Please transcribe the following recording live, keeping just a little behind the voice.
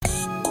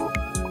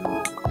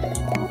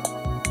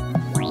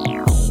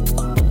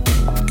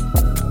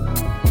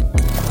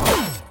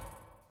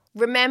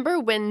remember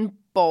when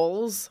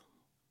balls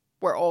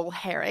were all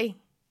hairy?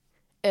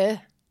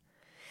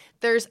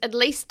 There's at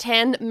least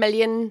 10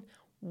 million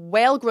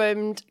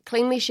well-groomed,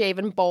 cleanly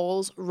shaven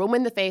balls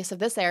roaming the face of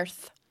this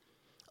earth,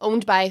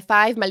 owned by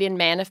 5 million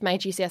men, if my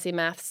GCSE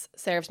maths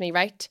serves me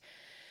right.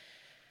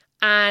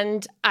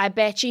 And I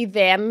bet you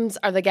thems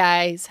are the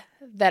guys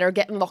that are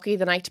getting lucky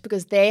tonight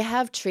because they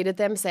have treated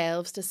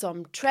themselves to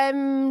some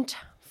trimmed,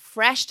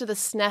 fresh to the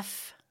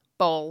sniff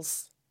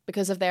balls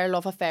because of their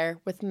love affair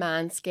with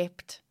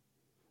Manscaped.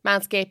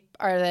 Manscaped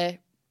are the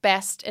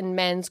best in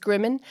men's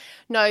grooming.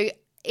 Now,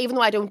 even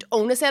though I don't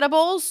own a set of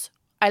balls,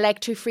 I like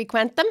to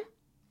frequent them.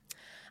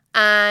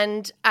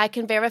 And I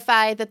can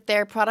verify that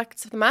their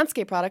products, the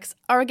Manscaped products,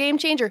 are a game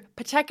changer,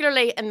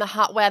 particularly in the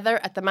hot weather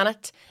at the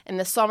minute, in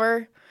the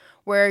summer,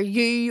 where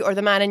you or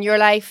the man in your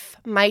life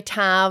might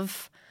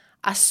have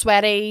a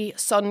sweaty,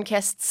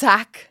 sun-kissed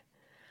sack.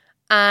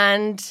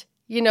 And,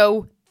 you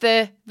know,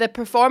 the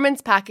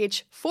Performance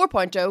Package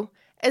 4.0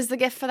 is the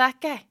gift for that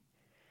guy.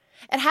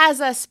 It has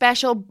a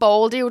special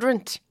ball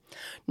deodorant.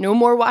 No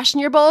more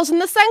washing your balls in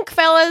the sink,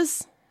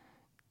 fellas.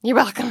 You're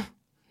welcome.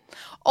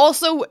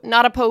 Also,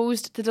 not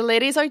opposed to the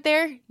ladies out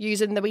there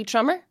using the wee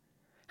trimmer,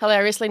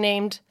 hilariously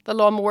named the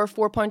Lawnmower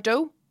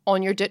 4.0,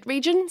 on your dit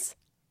regions.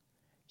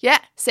 Yeah,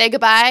 say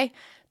goodbye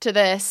to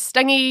the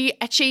stingy,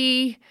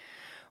 itchy,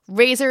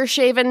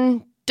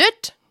 razor-shaven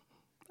dit.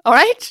 All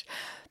right?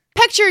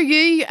 Picture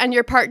you and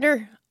your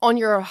partner on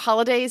your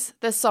holidays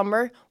this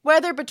summer,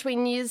 whether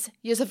between yous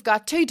have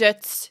got 2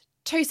 dits,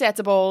 2 sets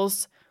of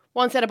balls,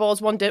 1 set of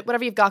balls, 1 dit,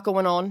 whatever you've got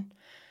going on.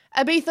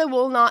 Ibiza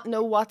will not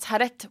know what's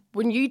hit it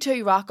when you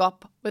two rock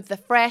up with the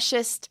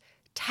freshest,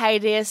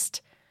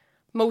 tidiest,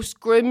 most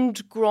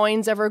groomed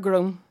groins ever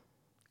grown.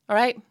 All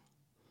right?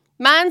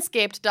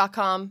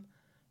 Manscaped.com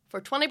for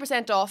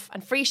 20% off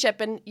and free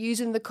shipping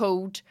using the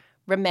code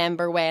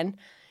REMEMBERWHEN.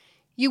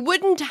 You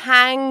wouldn't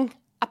hang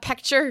a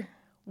picture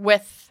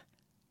with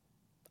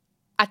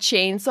a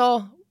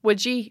chainsaw,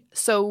 would you?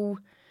 So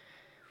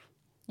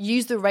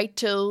use the right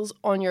tools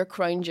on your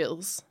crown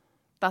jewels.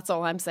 That's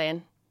all I'm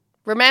saying.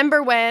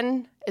 Remember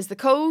when is the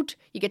code.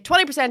 You get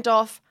 20%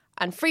 off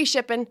and free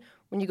shipping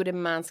when you go to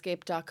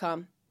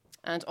manscaped.com.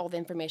 And all the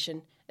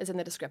information is in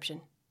the description.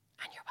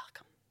 And you're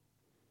welcome.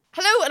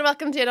 Hello and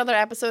welcome to another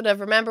episode of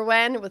Remember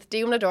When with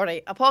Diona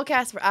Doherty, a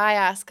podcast where I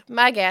ask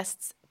my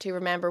guests to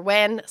remember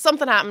when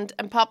something happened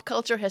in pop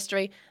culture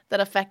history that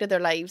affected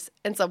their lives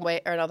in some way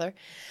or another.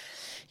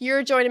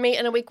 You're joining me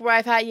in a week where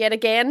I've had yet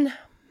again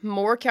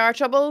more car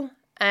trouble.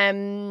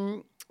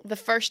 The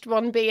first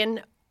one being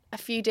a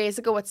few days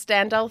ago at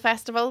Stendhal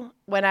Festival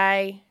when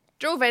I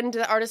drove into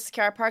the artist's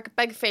car park,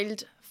 big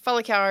field full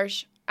of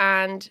cars,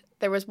 and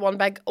there was one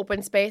big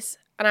open space.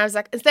 And I was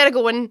like, instead of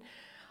going,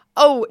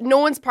 oh, no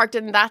one's parked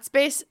in that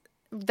space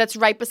that's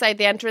right beside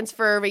the entrance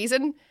for a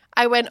reason,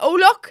 I went, oh,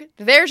 look,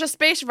 there's a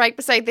space right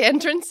beside the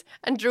entrance,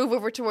 and drove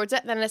over towards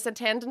it. And then this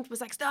attendant was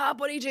like, stop,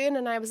 what are you doing?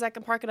 And I was like,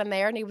 I'm parking in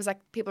there. And he was like,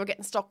 people are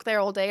getting stuck there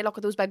all day. Look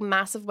at those big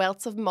massive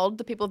welts of mud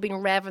that people have been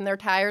revving their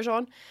tyres on.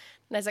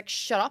 And I was like,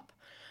 shut up.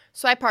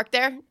 So I parked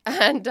there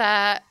and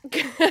got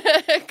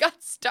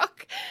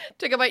stuck.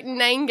 Took about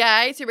 9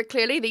 guys who were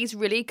clearly these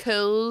really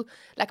cool,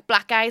 like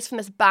black guys from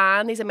this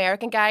band, these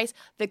American guys,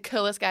 the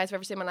coolest guys I've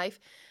ever seen in my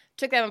life.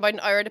 Took them about an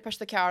hour to push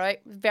the car out.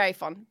 Very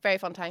fun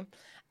time.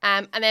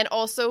 And then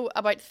also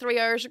about 3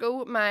 hours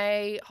ago,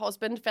 my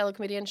husband, fellow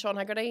comedian Sean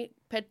Haggerty,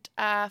 put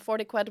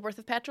 40 quid worth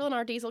of petrol in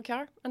our diesel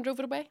car and drove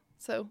it away.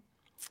 So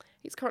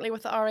he's currently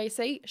with the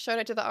RAC. Shout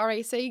out to the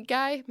RAC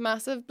guy.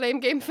 Massive Blame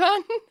Game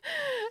fan.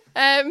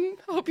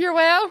 Hope you're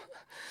well.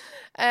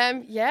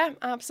 Yeah,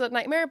 absolute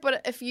nightmare.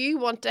 But if you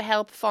want to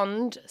help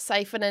fund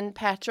siphoning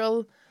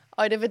petrol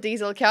out of a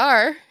diesel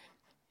car,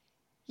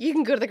 you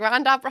can go to the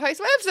Grand Opera House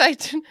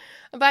website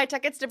and buy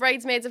tickets to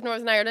Bridesmaids of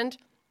Northern Ireland,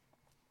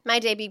 my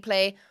debut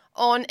play,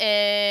 on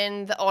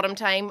in the autumn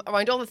time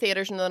around all the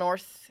theatres in the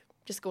north.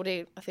 Just go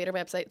to a theatre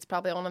website, it's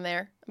probably on in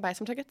there, and buy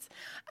some tickets.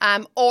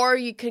 Or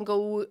you can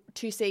go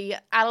to see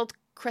adult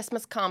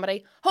Christmas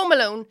comedy Home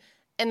Alone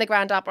in the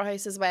Grand Opera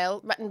House as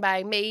well, written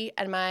by me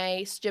and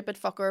my stupid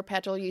fucker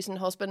petrol using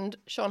husband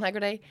Sean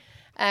Haggerty.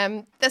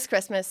 This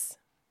Christmas.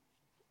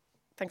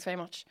 Thanks very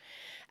much.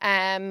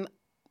 I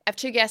have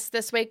 2 guests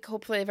this week.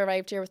 Hopefully they've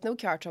arrived here with no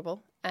car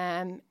trouble.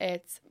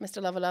 It's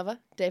Mr. Lova Lova,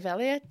 Dave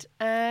Elliott,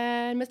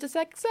 and Mr.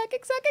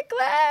 Psychic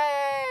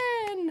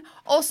Glenn,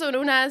 also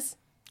known as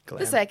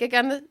Glenn. The Psychic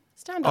and the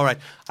Stand-Up. All right,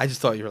 I just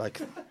thought you were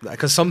like,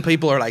 because some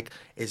people are like,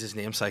 is his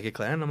name Psychic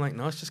Glenn? I'm like,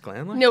 no, it's just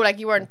Glenn. Like. No, like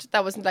you weren't.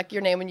 That wasn't like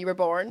your name when you were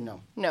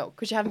born. No,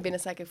 because you haven't been a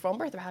psychic from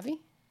birth, or have you?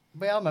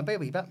 Well, maybe a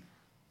wee bit.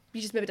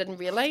 You just maybe didn't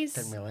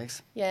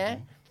realise. Yeah.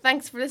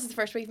 Thanks for this. Is the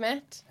first we've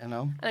met. I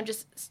know. And I'm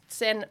just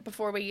saying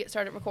before we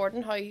started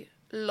recording how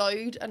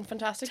loud and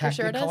fantastic your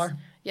shirt is. Technicolor.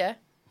 Yeah.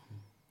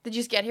 Did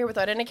you just get here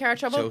without any car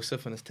trouble?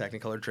 Joseph and his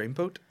Technicolor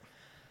Dreamboat.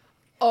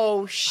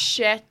 Oh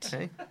shit!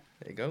 Hey,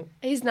 there you go.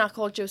 He's not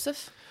called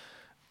Joseph.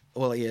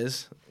 Well, he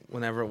is.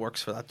 Whenever it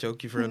works for that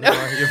joke, you've ruined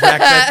it. You've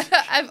wrecked it.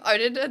 I've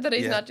outed it that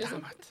he's not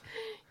Joseph. Damn it.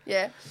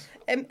 Yeah.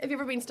 Have you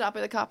ever been stopped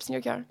by the cops in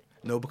your car?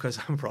 No, because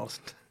I'm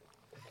Protestant.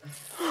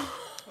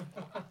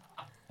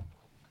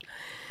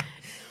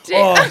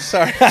 Oh,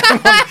 sorry. I'm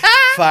on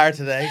fire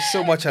today.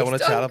 So much I want to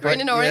chat about. Green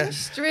and orange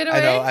straight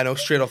away. I know,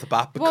 straight off the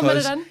bat, 1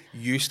 minute because in.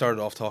 you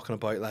started off talking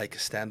about like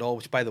Stendhal,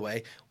 which, by the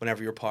way,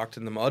 whenever you were parked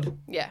in the mud,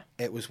 Yeah.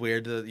 it was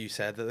weird that you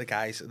said that the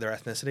guys, their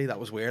ethnicity, that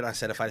was weird. I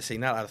said if I'd have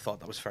seen that, I'd have thought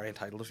that was very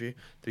entitled of you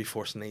to be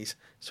forcing these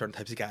certain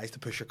types of guys to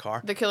push your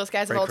car. The coolest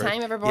guys Very of all crude.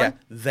 time ever born. Yeah.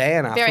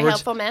 Then Very afterwards,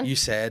 helpful men. you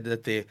said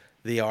that the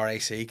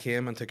RAC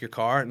came and took your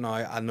car. Now,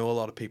 I know a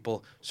lot of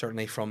people,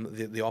 certainly from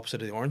the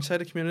opposite of the orange side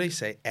of the community,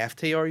 say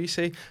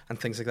FTRUC and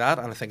things like that.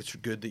 And I think it's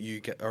good that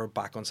you are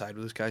back on side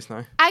with those guys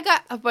now. I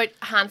got about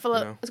a handful of,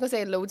 You know. I was going to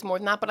say loads more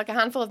than that, but like a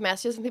handful of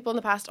messages from people in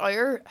the past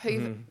hour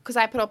who, because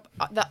I put up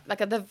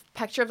the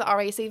picture of the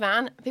RAC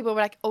van, people were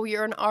like, oh,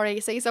 you're an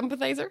RAC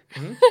sympathiser.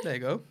 There you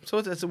go.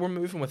 So we're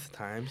moving with the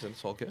times and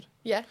it's all good.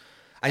 Yeah.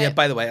 And yeah,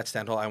 by the way, at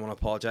Stendhal, I want to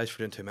apologise for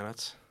doing 2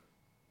 minutes.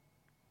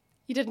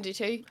 You didn't do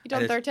 2. You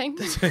done did. 13.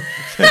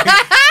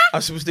 I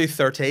was supposed to do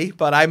 30,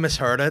 but I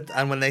misheard it.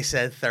 And when they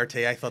said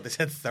 30, I thought they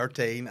said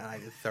 13, and I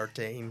did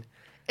 13.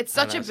 It's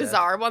such a And that's it.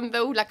 bizarre one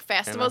though, like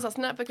festivals,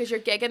 isn't it? Because you're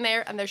gigging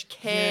there and there's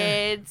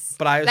kids.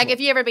 But I was- like,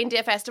 have you ever been to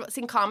a festival,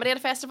 seen comedy at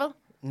a festival?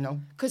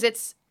 No. Because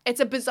it's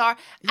a bizarre.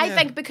 I Yeah.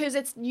 think because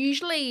it's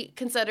usually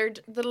considered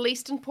the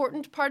least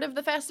important part of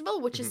the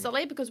festival, which is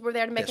silly because we're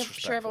there to make sure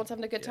Disrespectful. everyone's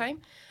having a good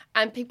time,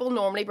 and people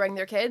normally bring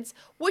their kids,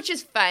 which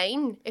is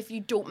fine if you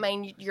don't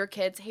mind your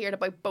kids hearing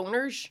about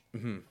boners.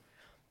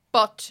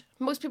 But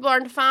most people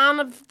aren't a fan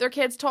of their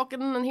kids talking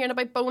and hearing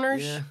about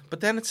boners. Yeah, but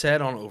then it said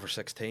on over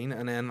 16,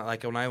 and then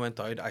like when I went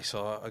out, I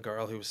saw a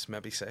girl who was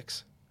maybe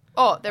 6.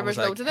 Oh, there I was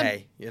like, loads of them.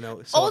 Hey, you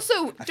know. So Also,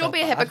 I don't felt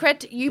be a bad.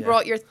 hypocrite. You Yeah.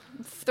 brought your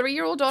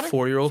 3-year-old daughter.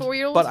 4-year-old.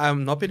 4-year-old. But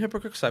I'm not being a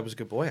hypocrite because I was a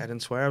good boy. I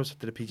didn't swear. I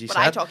did a PG But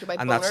set. I talked about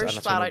boners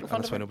flat out in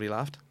front that's of why her. nobody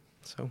laughed.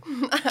 So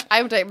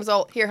I was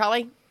all, here,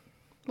 Holly,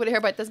 would you hear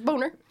about this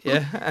boner?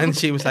 yeah, and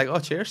she was like, "Oh,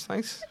 cheers,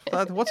 thanks.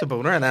 What's a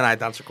boner?" And then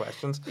I'd answer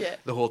questions. Yeah.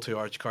 The whole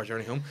 2-hour car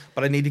journey home.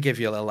 But I need to give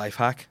you a little life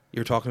hack. You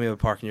were talking to me about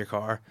parking your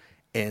car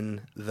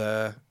in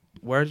the.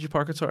 Where did you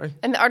park it? Sorry.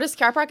 In the artist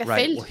car park, a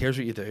Right. field. Well, here's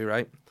what you do.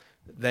 Right.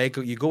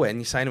 You go in,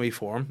 you sign a wee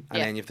form, and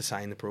Yeah. then you have to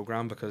sign the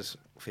program because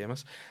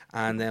famous.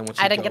 And then once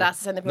I you didn't go- get asked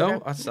to sign the program.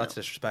 No, that's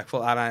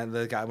disrespectful. And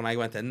the guy, when I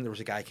went in, there was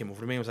a guy came over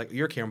to me and was like,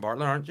 "You're Kieran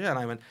Bartlett, aren't you?" And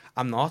I went,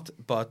 "I'm not,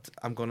 but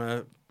I'm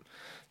gonna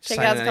Take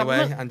it sign as it a anyway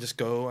compliment. and just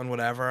go and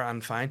whatever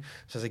and fine."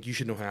 So I was like, "You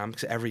should know who I am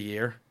because every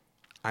year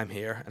I'm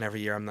here and every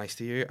year I'm nice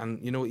to you."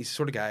 And you know, he's the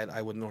sort of guy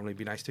I wouldn't normally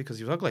be nice to because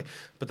he was ugly,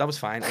 but that was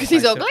fine. 'Cause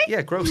he's ugly?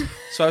 Yeah, gross.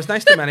 So I was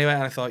nice to him anyway,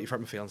 and I thought you've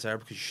hurt my feelings there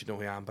because you should know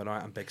who I am. But now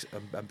I'm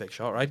big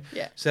shot, right?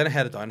 Yeah. So then I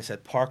headed down. I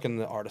said, "Park in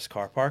the artist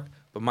car park."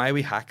 But my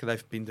wee hack that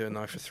I've been doing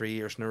now for 3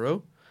 years in a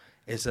row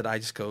is that I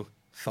just go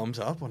thumbs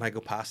up when I go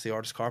past the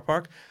artist car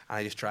park, and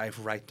I just drive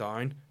right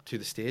down to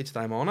the stage that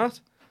I'm on at,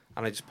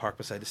 and I just park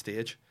beside the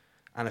stage.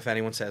 And if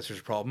anyone says there's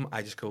a problem,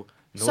 I just go,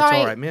 "No, Sorry, it's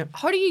all right, mate."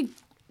 how do you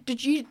do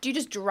you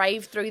just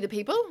drive through the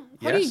people?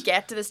 How do you Yes.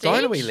 get to the stage?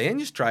 Down a wee lane,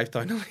 just drive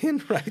down a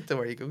lane right to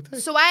where you go to.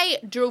 So I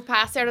drove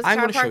past there as a I'm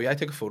car going to show park you. I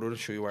took a photo to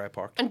show you where I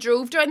parked. and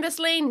drove down this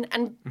lane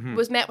and Mm-hmm.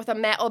 was met with a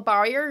metal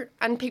barrier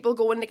and people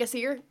going like a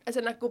seer as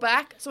in like go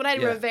back. So when I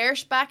Yeah.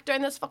 reversed back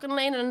down this fucking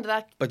lane and into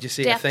that But you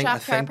see, death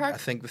trap car I park.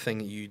 think the thing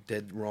that you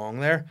did wrong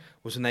there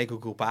was when they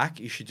go back,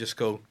 you should just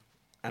go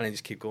and then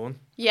just keep going.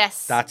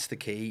 Yes. That's the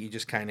key. You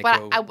just kind of but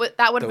go. that would have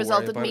 "Don't worry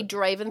resulted in about me it."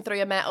 driving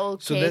through a metal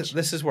So cage.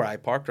 this is where I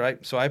parked,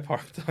 right? So I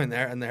parked down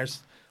there, and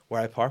there's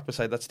where I parked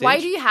beside that stage. Why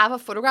do you have a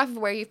photograph of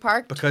where you've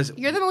parked? Because-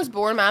 you're the most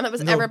boring man that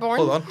was No, ever born.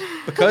 Hold on.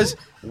 Because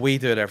we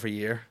do it every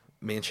year,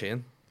 me and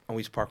Shane, and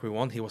we just park where we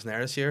want. He wasn't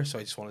there this year, so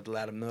I just wanted to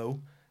let him know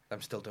that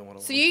I'm still doing what I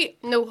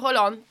want. So hold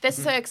on. This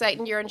Mm-hmm. is how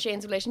exciting your and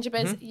Shane's relationship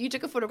is. You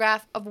took a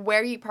photograph of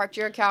where you parked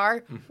your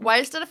car Mm-hmm.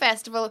 whilst at a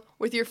festival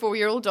with your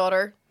 4-year-old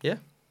daughter, Yeah.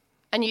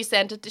 and you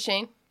sent it to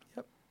Shane.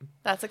 Yep.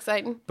 That's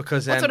exciting.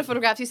 Because What then, sort of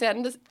photographs you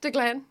send to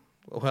Glenn?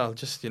 well,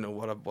 just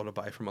what I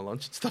buy for my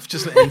lunch and stuff,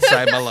 just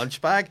inside my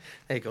lunch bag.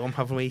 There you go. I'm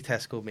having a wee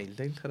Tesco meal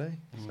deal today.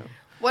 So.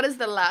 What is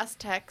the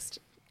last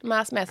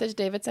mass message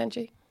David sent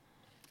you?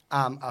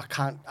 I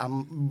can't.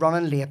 I'm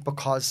running late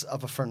because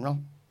of a funeral.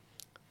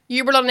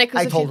 You were on Nick.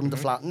 I told them to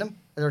flatten them.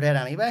 They're dead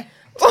anyway.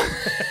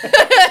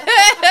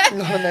 You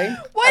know what I mean?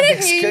 Why And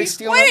the didn't excuse,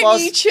 do you? know Why what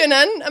it didn't you tune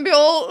in and be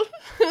all?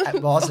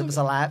 It was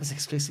a lie. It was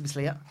excuse. He was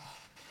late.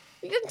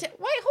 You didn't.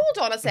 Wait,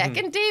 hold on a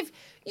 2nd, Dave.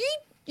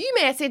 You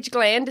messaged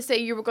Glenn to say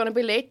you were going to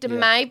be late to Yeah.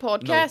 my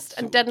podcast so-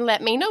 and didn't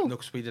let me know. No,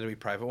 because we did a wee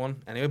private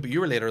one anyway. But you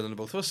were later than the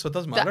both of us, so it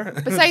doesn't matter.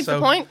 Besides the So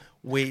point.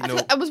 we I, know.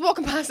 I was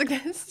walking past like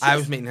this. I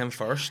was meeting him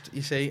first,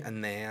 you see,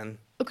 and then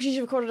because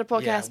you recorded a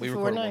podcast we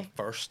before recorded now. one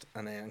first,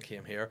 and then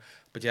came here.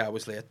 But yeah, I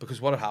was late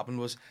because what had happened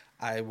was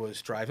I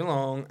was driving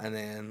along, and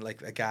then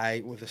like a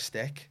guy with a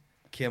stick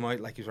came out,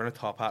 like he was wearing a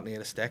top hat and he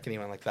had a stick, and he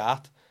went like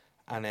that,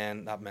 and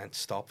then that meant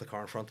stop the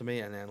car in front of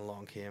me, and then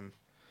along came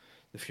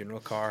the funeral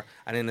car,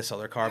 and in this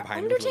other car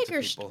behind me was loads of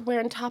Undertaker's people.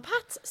 wearing top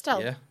hats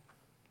still. Yeah,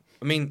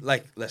 I mean,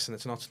 like, listen,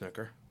 it's not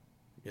snooker.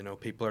 You know,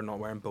 people are not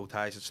wearing bow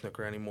ties at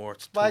snooker anymore.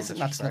 It's Why total is it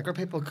not disrespect. snooker?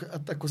 People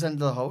that goes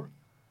into the hole.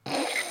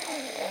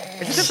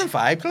 It's a different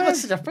vibe, Glenn.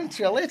 What's the difference,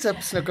 really? It's a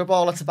snooker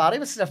ball. It's a baddie.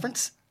 What's the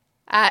difference?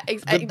 Like, what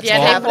is the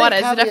Cavity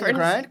in the difference?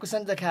 ground goes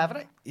into the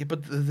cavity. Yeah,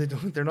 but they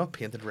don't. They're not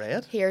painted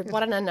red. Here,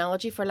 what an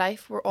analogy for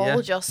life. We're all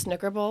Yeah. just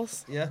snooker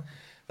balls. Yeah,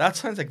 that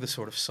sounds like the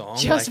sort of song.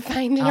 Just like,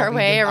 finding I'll our be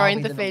way the- I'll around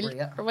be the the field. number,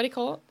 yeah. Or what do you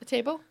call it? The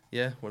table?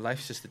 yeah, where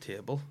life's just a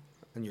table,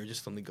 and you're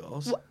just on the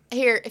gauze.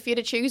 Here, if you had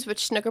to choose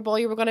which snooker ball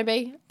you were going to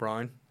be,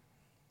 Brown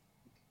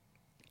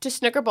do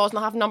snooker balls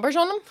not have numbers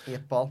on them?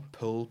 8 ball.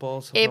 pool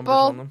balls. Have Eight numbers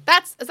on ball. them.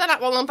 Is that not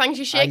one of them things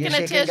you shake You and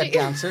it shake tells and you? get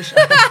the answers.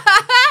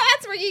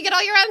 That's where you get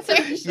all your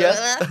answers.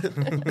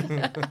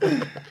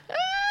 Yeah.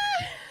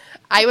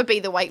 I would be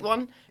the white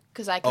one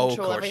because I Oh, of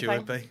control course everything. you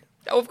would be.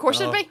 Oh, of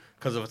course it'd be.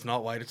 Because if it's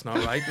not white, it's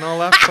not right and all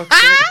that.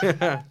 fuck's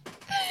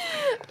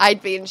sake.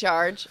 I'd be in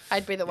charge.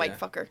 I'd be the white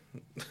Yeah. fucker.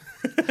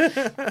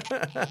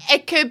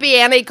 It could be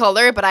any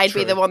colour, but I'd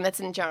be True. the one that's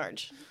in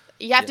charge.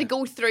 You have to Yeah.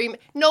 go through me.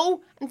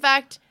 No, in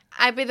fact,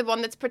 I'd be the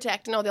one that's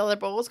protecting all the other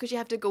balls because you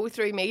have to go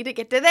through me to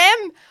get to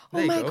them. There Oh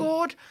you my go.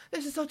 God,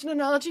 this is such an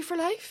analogy for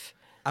life.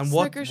 And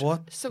Snooker's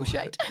what? so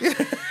shite.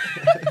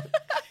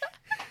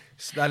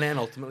 And then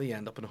ultimately you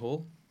end up in a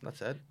hole.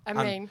 That's it. I And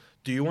mean-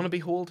 do you want to be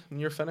holed when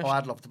you're finished, Oh,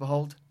 I'd love to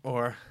behold.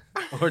 or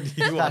do you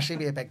It'd want? actually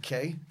be a big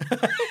queue.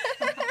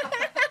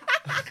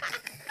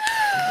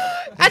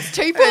 That's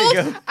There you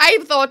twofold.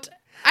 go.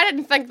 I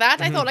didn't think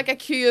that. I thought like a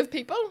queue of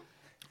people.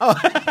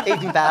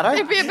 Even better.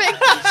 It'd be a big.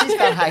 She's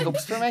got high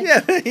hopes for me. Yeah,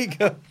 there you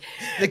go.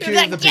 The queue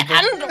of the Get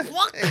people. in the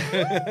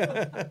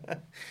what?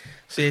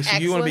 So you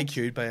want to be Excellent.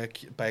 queued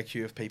by a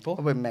queue of people?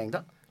 I wouldn't mind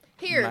it.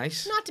 Here,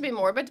 Nice. not to be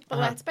morbid, but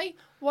Uh-huh. let's be.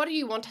 What do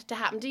you want to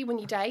happen to you when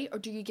you die, or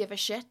do you give a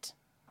shit?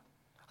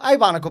 I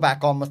want to go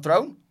back on my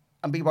throne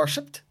and be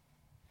worshipped.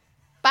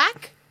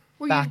 Back?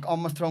 Were Back You, on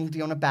my throne, do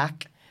you want it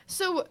back?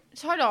 so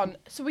hold on.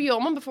 So were you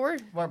on one before?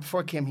 Well,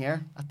 before I came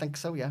here, I think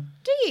so, yeah.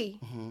 Do you?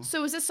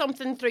 So is this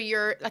something through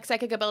your like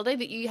psychic ability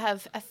that you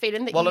have a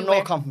feeling that Well, I you know I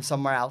were come from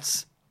somewhere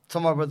else.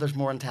 Somewhere where there's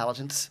more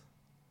intelligence.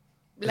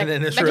 like,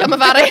 in this like room.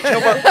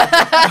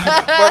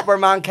 Lamavati? where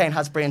mankind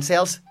has brain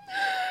cells.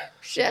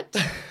 Shit.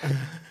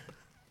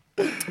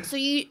 So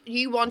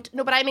you want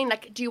no, but I mean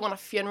like, do you want a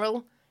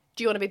funeral?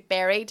 Do you want to be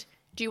buried?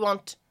 Do you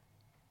want?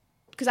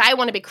 Because I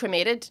want to be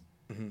cremated,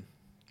 and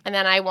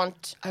then I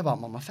want. I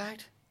want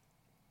mummified.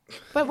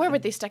 But where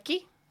would they stick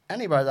you?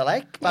 Anywhere they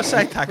like. But That's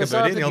like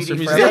Takabooty in the Ulster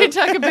beauty Museum. forever.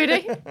 Talk about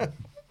it. Do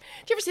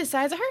you ever see the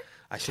size of her?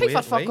 I 3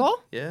 foot fuck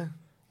all. Yeah,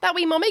 That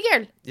wee mummy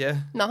girl. yeah.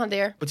 Nothing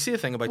there. But see the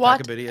thing about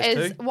What Takabooty is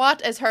is too.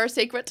 what is her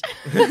secret?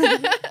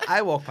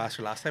 I walked past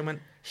her last time and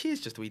went, she's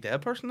just a wee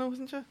dead person though,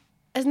 isn't she?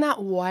 Isn't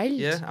that wild?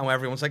 Yeah, and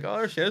everyone's like, oh,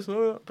 there she is,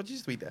 but she's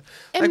just a wee dead.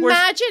 Like, where's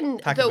Imagine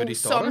though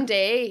Takabooty's daughter?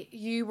 someday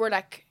you were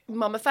like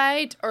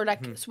mummified or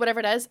like Hmm. whatever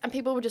it is, and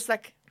people were just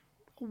like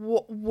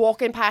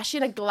walking past you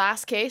in a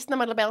glass case in the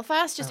middle of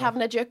Belfast, just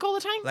having a joke all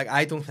the time. Like,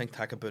 I don't think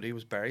Takabooty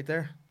was buried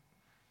there.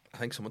 I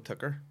think someone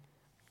took her.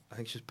 I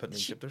think she's put in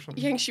Egypt or You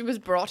something. think she was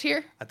brought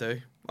here I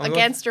do. I'm going-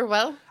 against her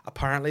will?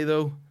 Apparently,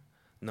 though,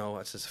 no,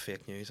 it's just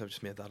fake news. I've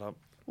just made that up.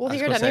 We'll I was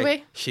hear it gonna say,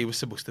 anyway. She was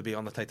supposed to be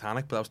on the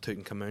Titanic, but that was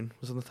Tutankhamun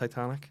was on the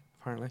Titanic,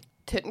 apparently.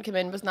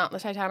 Tutankhamun was not in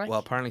the Titanic. Well,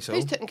 apparently so.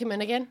 Who's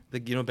Tutankhamun again? The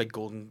big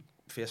golden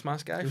face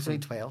mask guy. He was from-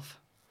 only 12.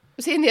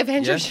 Was he in the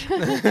Avengers?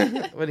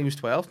 when he was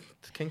 12,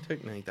 King Tut,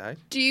 and then he died.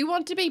 Do you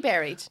want to be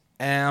buried?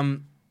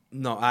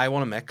 No, I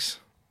want to mix.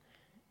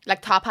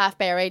 Like top half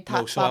buried,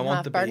 top No, so I bottom want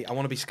half to burnt? be. I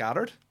want to be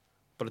scattered,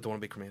 but I don't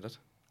want to be cremated.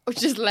 Or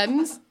just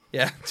limbs?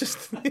 Yeah,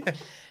 just. Yeah.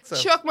 So,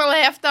 Chuck my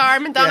left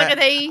arm and down Yeah. like a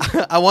D.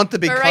 I want to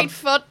be My cut. right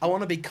foot. I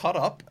want to be cut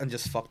up and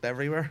just fucked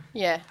everywhere.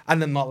 Yeah.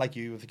 And then not like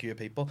you with a queue of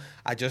people.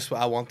 I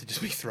want to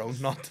just be thrown.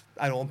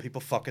 I don't want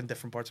people fucking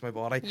different parts of my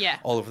body. Yeah.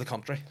 All over the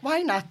country.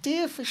 Why not,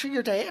 Dave? For sure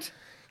you're dead.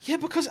 Yeah,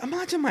 because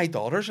imagine my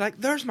daughters. Like,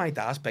 there's my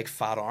dad's big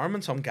fat arm,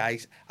 and some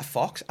guy's a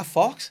fox. A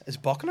fox is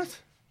bucking it.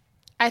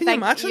 I Can you think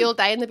imagine? you'll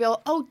die and they'll be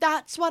all, oh,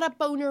 that's what a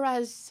boner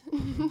is.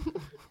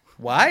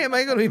 Why am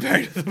I going to be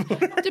buried with a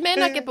boner? Do men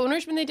not get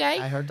boners when they I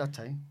die? heard that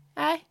too.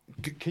 Aye.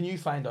 Can you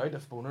find out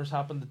if boners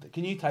happen?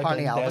 Can you type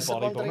Apparently in dead Elvis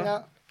body had one doing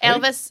boner?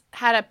 that. Elvis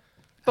had a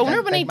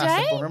boner when he Big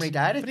massive died? boner when he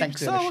died. I But he think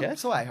was doing a so. shit.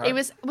 So I heard. He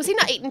was he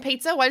not eating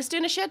pizza whilst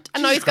doing a shit?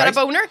 And now Jesus he's got a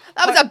Christ. boner?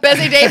 That was a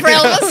busy day for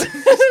Elvis.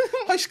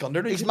 How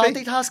scundered He's he could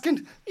be.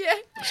 multitasking. Yeah.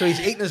 So he's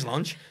eating his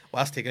lunch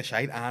whilst taking a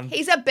shite, and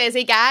He's a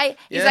busy guy.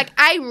 He's Yeah. like,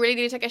 I really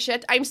need to take a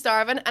shit. I'm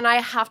starving and I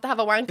have to have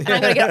a wank and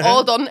I'm going to get it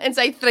all done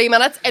inside 3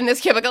 minutes in this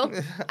cubicle.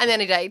 And then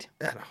he died.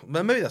 I don't know,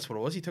 well, maybe that's what it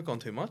was. He took on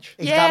too much.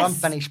 He's Yes. got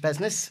unfinished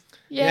business.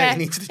 Yeah, he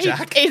needs to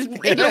jack. He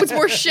loads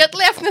more shit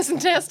left in his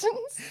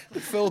intestines.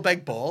 Full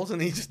big balls,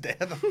 and he's just dead.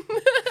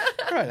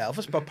 Right,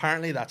 Elvis. But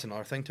apparently that's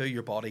another thing too.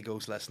 Your body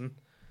goes, listen,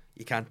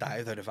 you can't die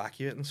without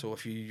evacuating. So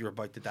if you're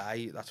about to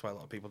die, that's why a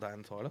lot of people die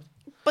in the toilet.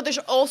 But there's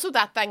also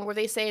that thing where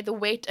they say the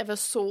weight of a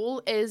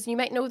soul is, you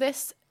might know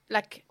this,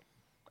 like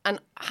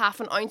half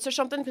an ounce or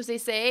something, because they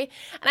say,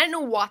 and I don't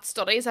know what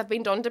studies have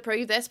been done to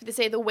prove this, but they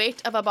say the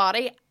weight of a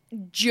body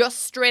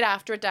just straight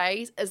after it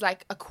dies is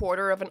like a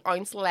quarter of an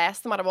ounce less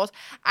than what it was.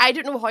 I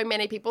don't know how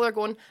many people are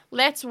going,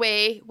 let's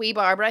weigh wee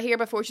Barbara here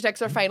before she takes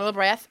her final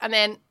breath, and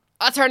then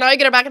that's her now,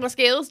 get her back on the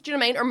scales, do you know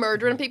what I mean? Or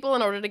murdering people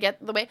in order to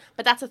get the weight.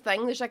 But that's a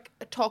thing. There's like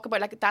a talk about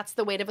like that's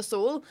the weight of a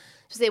soul.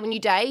 So say when you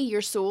die,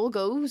 your soul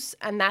goes,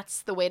 and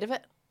that's the weight of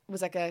it. It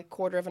was like a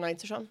quarter of an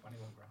ounce or something.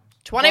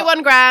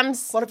 21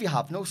 grams. What if you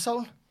have no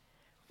soul?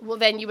 Well,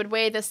 then you would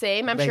weigh the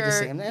same. I'm Weigh the sure.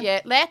 same then?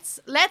 Yeah.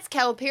 Let's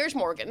kill Piers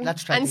Morgan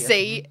Let's try and to-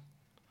 see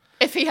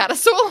if he had a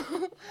soul.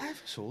 I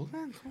have a soul,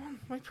 man. Come on,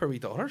 my poor wee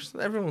daughters.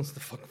 Everyone wants to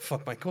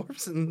fuck my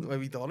corpse, and my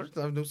wee daughters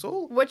have no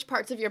soul. Which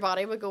parts of your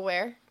body would go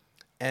where?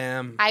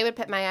 I would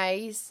put my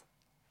eyes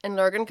in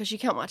Lurgan because you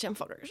can't watch him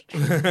fuckers.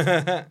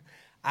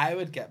 I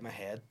would get my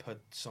head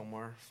put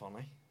somewhere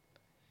funny.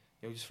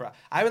 You know, just for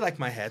I would like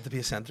my head to be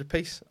a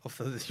centerpiece of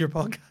your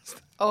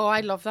podcast. Oh,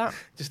 I love that.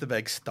 Just a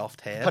big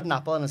stuffed head. Put an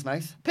apple in his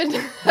mouth.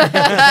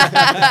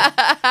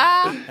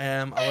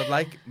 I would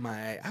like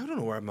my. I don't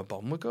know where my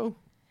bum would go.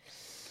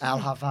 I'll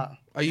have that.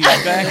 Are you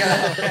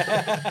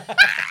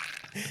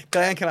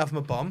Glenn can have my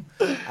bum,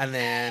 and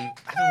then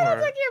I don't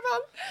know. Like your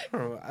mum. I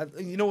don't know.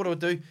 You know what I would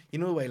do? You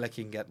know the way like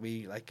you can get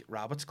me like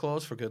rabbit's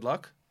claws for good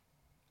luck.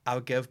 I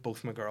would give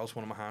both my girls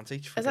one of my hands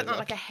each. For Is that good not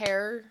luck. like a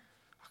hair?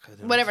 I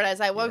don't know. Whatever it is.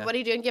 Like, what Yeah. are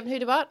you doing? Giving who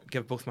to what?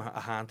 Give both a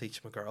hand each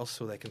of my girls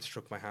so they can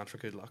stroke my hand for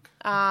good luck.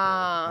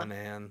 Ah, And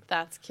then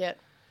that's cute.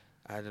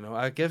 I don't know.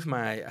 I'd give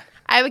my.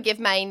 I would give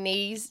my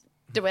knees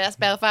to West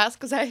Belfast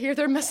because I hear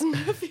they're missing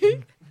a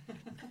few.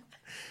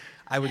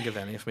 I wouldn't give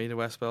any of me to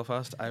West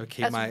Belfast. I would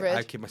keep That's rude.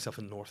 I'd keep myself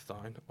in North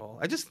Down. Well,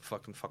 I just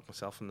fucking fuck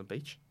myself on the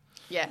beach.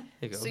 Yeah. There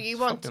you go. So you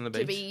Just want fuck on the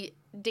to beach. be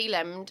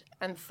delimbed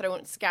and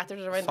thrown, scattered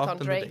around Fucked the on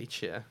country. the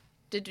beach, yeah.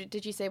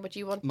 Did you say what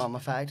you want?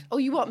 Mummified. Oh,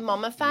 you want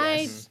mummified?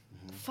 Yes.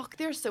 Fuck,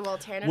 they're so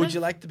alternative. Would you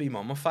like to be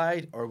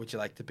mummified, or would you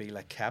like to be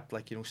like kept,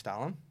 like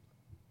Stalin,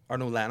 or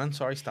no Lenin?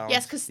 Sorry, Stalin.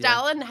 Yes, because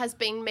Stalin has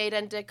been made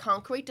into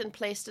concrete and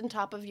placed on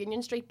top of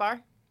Union Street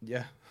Bar.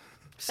 Yeah.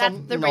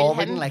 Some, the no, real I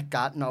wouldn't him. like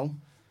that, no.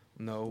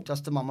 No.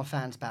 Just the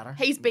mummified's better.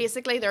 He's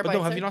basically their But no,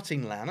 bouncer. have you not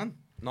seen Lenin?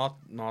 Not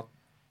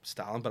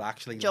Stalin, but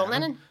actually John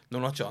Lennon? No,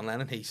 not John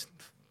Lennon. He's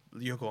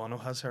Yoko Ono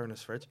has her in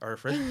his fridge or her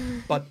fridge.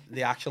 But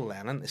the actual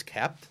Lenin is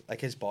kept.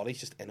 Like his body's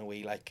just in a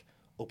wee like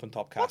open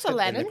top What's a casket in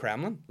Lenin? the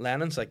Kremlin.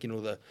 Lenin's like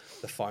the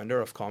founder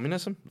of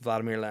communism,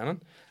 Vladimir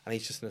Lenin, and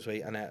he's just in his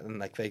wee and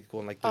like they go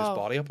and like do his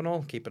body up and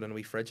all, keep it in a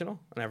wee fridge and all,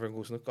 and everyone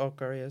goes, look, oh,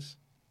 there he is.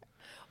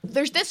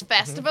 There's this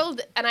festival,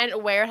 and I don't know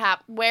where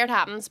it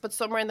happens, but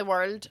somewhere in the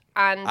world,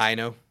 and I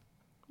know.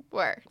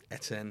 where?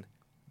 It's in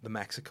the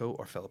Mexico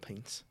or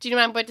Philippines. Do you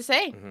know what I'm about to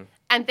say?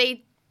 And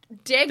they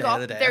dig Day of up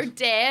the Dead. their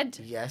dead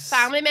Yes.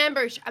 family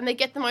members, and they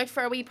get them out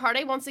for a wee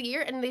party once a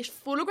year, and there's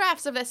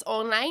photographs of this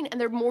online,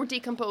 and they're more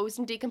decomposed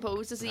and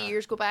decomposed as the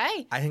years go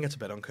by. I think it's a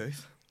bit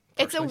uncouth.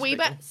 It's a personally wee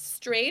speaking. bit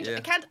strange. Yeah.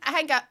 I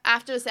think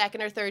after the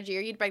second or third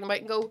year, you'd bring them out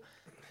and go,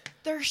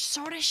 they're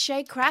sort of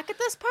shy crack at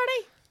this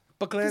party.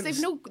 But Glenn,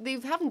 Because they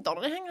haven't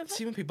done anything. Have they?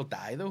 see when people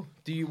die though,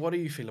 what do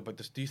you feel about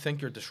this? Do you think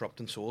you're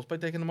disrupting souls by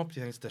digging them up? Do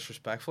you think it's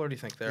disrespectful, or do you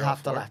think they're You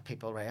have to up for it? let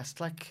people rest,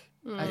 like,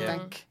 I Yeah.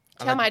 think.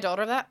 Tell my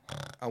daughter that.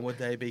 And would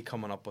they be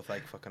coming up with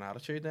like fucking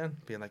attitude then,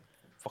 being like,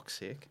 "Fuck's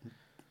sake"?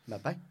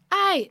 Maybe.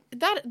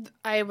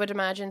 I would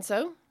imagine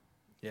so.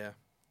 Yeah,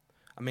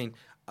 I mean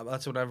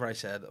that's whatever I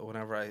said.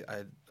 Whenever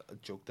I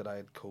joked that I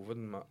had COVID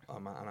and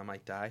I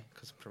might die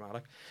because I'm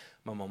dramatic,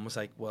 my mum was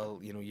like, "Well,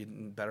 you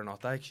better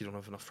not die because you don't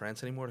have enough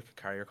friends anymore to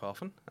carry your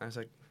coffin." And I was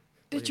like,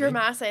 "What Did do you your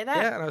mean?" ma say that?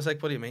 Yeah, and I was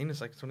like, "What do you mean?"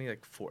 It's like it's only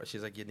like 4.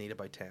 She's like, "You need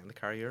about 10 to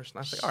carry yours." And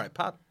I was like, "All right,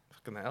 Pat,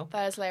 fucking hell."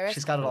 That is hilarious.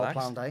 She's got it all Relax.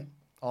 planned out.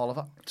 All of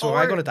it. So am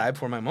I Or- going to die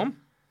before my mum?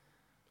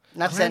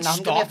 Not Glenn, saying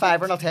nothing. Give me a stop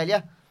fiver it. and I'll tell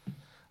you.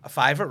 A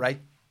fiver, right?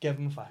 Give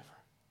him a fiver.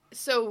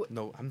 So,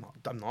 No, I'm not.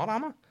 I'm not,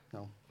 am I?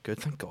 No. Good,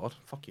 thank God.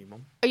 Fuck you,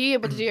 mum. are you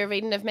able to do a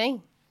reading of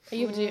me? Are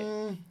you able to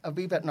do A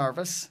wee bit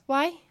nervous.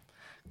 Why?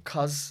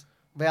 Because,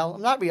 well,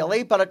 I'm not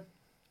really, but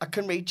I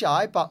can read you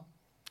out, but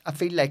I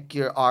feel like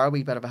you are a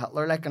wee bit of a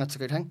Hitler, like, and it's a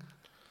good thing.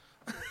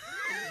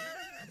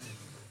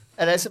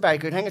 It is a very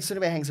good thing. It's the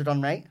only way things are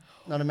done right.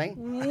 Know what I mean?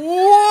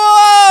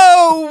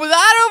 Whoa!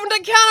 That opened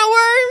a can of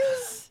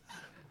worms.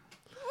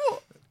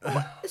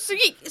 So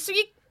you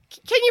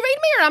can you read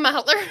me or am I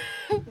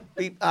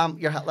Hitler?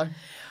 You're Hitler.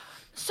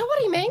 So what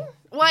do you mean?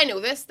 Well, I know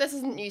this. This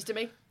isn't news to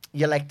me.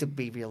 You like to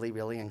be really,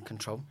 really in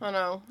control. I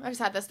know. I just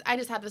had this And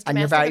domestic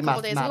you're very a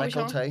couple days ago.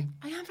 mathematical Sean. too.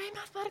 I am very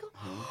mathematical.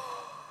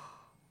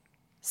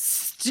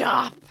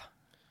 Stop.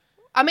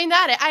 I mean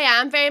that I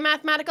am very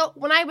mathematical.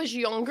 When I was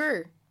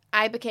younger,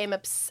 I became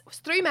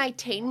through my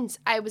teens.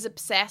 I was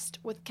obsessed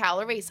with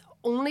calories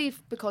only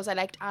because I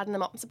liked adding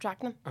them up and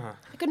subtracting them.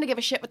 I couldn't give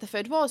a shit what the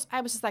food was.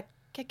 I was just like,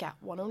 Kit Kat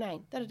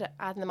 109,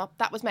 adding them up.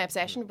 That was my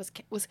obsession.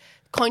 Was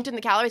counting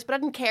the calories, but I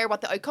didn't care what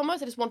the outcome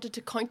was. I just wanted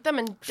to count them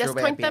and Sure way of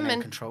discount being them in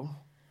and. control.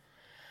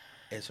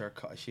 Is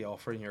she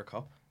offering your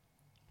cup?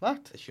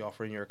 What? Is she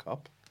offering your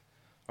cup?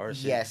 Or is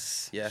she?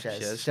 Yes. Yeah, she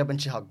is. So when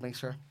she hugged me,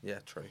 sir. Yeah,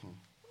 true.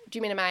 Do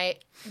you mean am I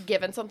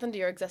giving something to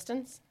your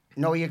existence?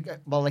 No,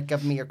 like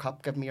give me your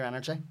cup, give me your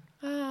energy.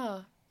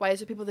 Ah, why is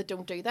there people that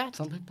don't do that?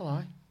 Some people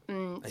are.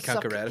 I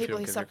can't get red if you people don't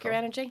who give suck your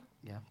your cup. energy.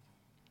 Yeah.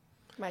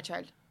 My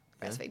child,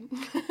 Yeah.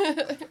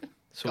 breastfeeding.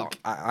 So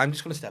I'm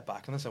just going to step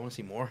back on this. I want to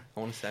see more. I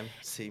want to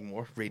see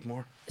more, read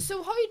more.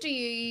 So how do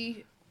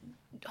you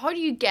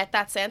get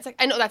that sense? Like,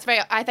 I know that's very.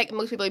 I think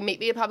most people who meet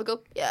me would probably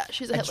go, "Yeah,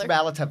 she's a Hitler." It's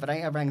relativity.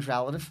 Everything's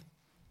relative.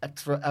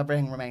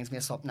 Everything reminds me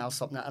of something else,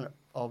 and it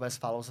always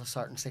follows a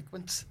certain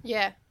sequence.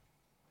 Yeah.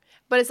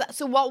 But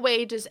so what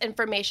way does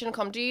information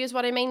come to you is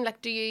what I mean? Like,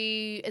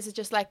 is it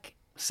just like...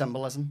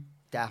 Symbolism.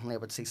 Definitely I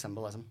would see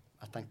symbolism.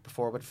 I think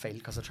before I would feel,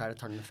 because I try to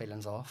turn the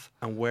feelings off.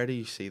 And where do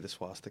you see the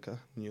swastika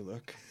when you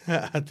look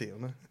at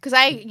Diona? Because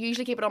I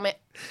usually keep it on my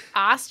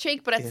ass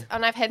cheek, but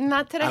and I've hidden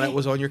that today. And it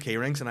was on your key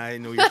rings, and I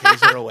know your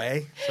keys are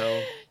away,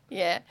 so...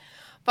 Yeah.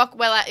 Fuck,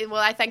 well,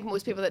 I think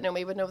most people that know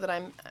me would know that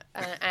I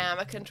am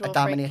a control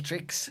freak.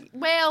 Dominatrix.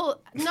 Well,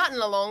 not in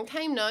a long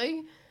time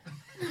now.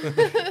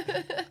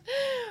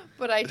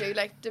 But I do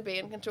like to be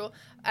in control,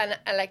 and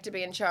I like to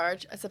be in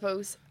charge, I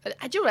suppose.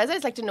 I do realize I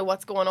just like to know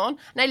what's going on.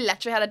 And I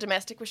literally had a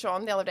domestic with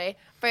Sean the other day,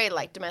 very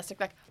light domestic,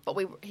 like, but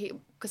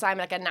because I'm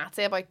like a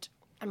Nazi about,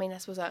 I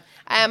suppose I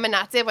am a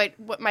Nazi about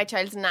what my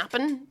child's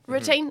napping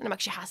routine, and I'm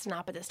like, she has to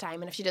nap at this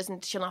time, and if she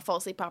doesn't, she'll not fall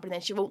asleep properly,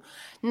 then she won't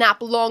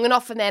nap long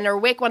enough, and then her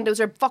wake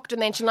windows are fucked,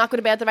 and then she'll not go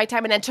to bed at the right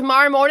time, and then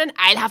tomorrow morning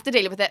I'll have to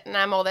deal with it, and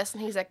I'm all this,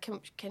 and he's like,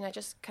 can I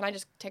just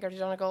take her to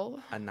Donegal?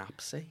 A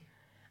napsy?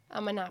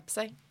 I'm a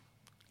napsy.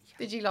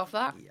 Did you love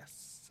that?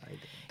 Yes, I did.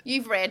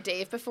 You've read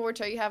Dave before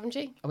too, haven't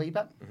you? A wee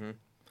bit. Mm-hmm.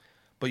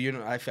 But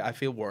I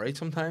feel worried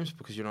sometimes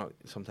because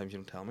sometimes you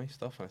don't tell me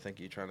stuff, and I think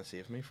you're trying to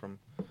save me from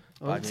I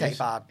bad wouldn't say news.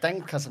 bad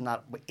thing, because I'm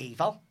not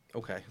evil.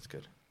 Okay, that's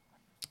good.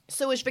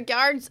 So as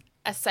regards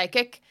a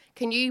psychic,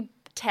 can you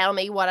tell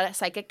me what a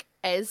psychic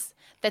is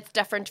that's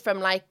different from,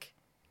 like,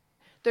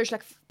 there's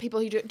like people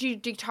who do you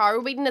do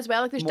tarot reading as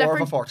well? Like there's More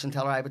different... of a fortune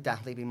teller. I would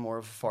definitely be more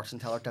of a fortune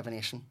teller,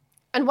 divination.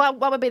 And what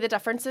would be the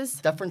differences?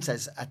 Difference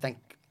is, I think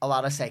a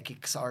lot of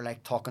psychics are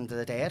like talking to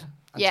the dead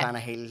and trying to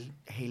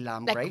heal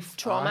like grief.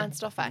 trauma and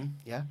stuff.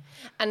 Yeah.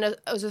 And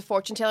as a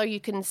fortune teller,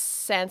 you can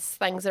sense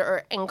things that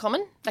are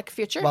incoming, like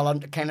future. Well, I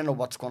kind of know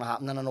what's going to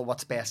happen, and I know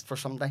what's best for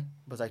somebody.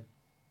 But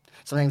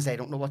sometimes they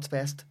don't know what's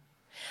best.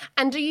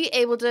 And are you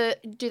able to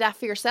do that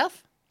for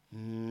yourself?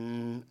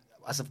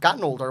 As I've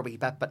gotten older a wee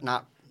bit, but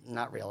not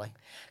really.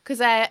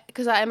 Because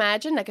I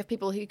imagine, like, if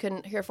people who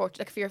can hear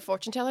fortune, like if you're a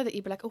fortune teller, that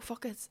you'd be like, oh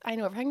fuck it, I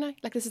know everything now.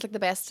 Like, this is like the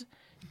best.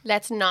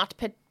 Let's not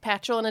put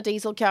petrol in a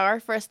diesel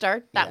car for a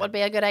start. That would be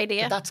a good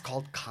idea. But that's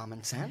called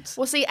common sense.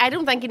 Well, see, I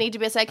don't think you need to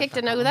be a psychic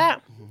to know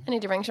that. I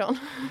need to ring Sean.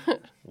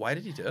 Why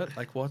did he do it?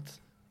 Like, what?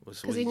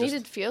 Because he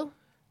needed fuel.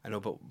 I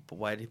know, but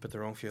why did he put the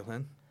wrong fuel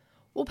in?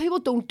 Well, people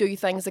don't do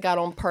things like that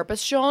on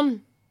purpose,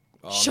 Sean.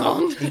 Oh,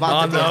 Sean. No. He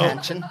wanted the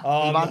attention. He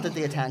wanted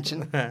the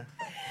attention.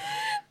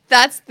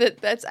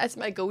 That's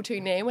my go-to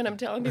name when I'm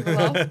telling people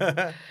off.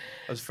 That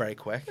was very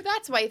quick. But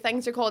that's why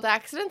things are called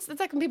accidents. It's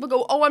like when people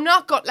go, oh, I'm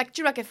not going, like,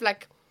 do you reckon if,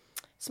 like,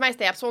 so my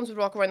stepsons would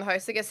walk around the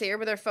house, I guess, here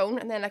with their phone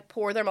and then, like,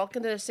 pour their milk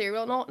into their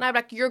cereal and all. And I'm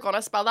like, you're going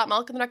to spill that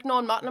milk. And they're like, no,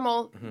 I'm not. And I'm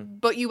all,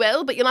 but you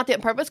will, but you'll not do it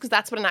on purpose because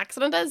that's what an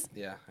accident is.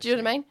 Yeah. Do you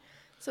know what I mean?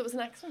 So it was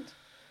an accident.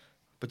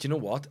 But you know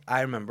what?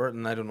 I remember,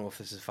 and I don't know if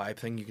this is a vibe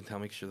thing, you can tell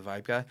me because you're the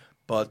vibe guy,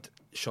 but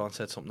Sean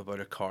said something about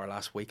a car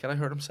last week, and I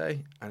heard him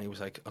say, and he was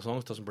like, as long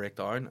as it doesn't break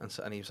down,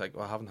 and he was like,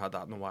 well, I haven't had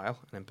that in a while,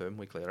 and then boom,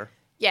 week later.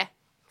 Yeah.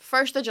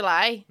 1st of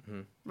July,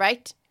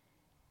 right?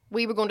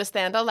 We were going to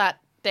Stendhal that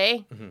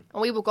day, and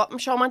we woke up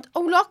and Sean went,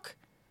 oh, look,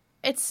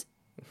 it's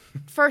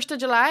 1st of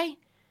July.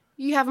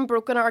 You haven't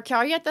broken our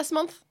car yet this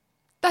month.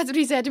 That's what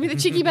he said to me, the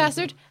cheeky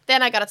bastard.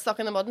 Then I got it stuck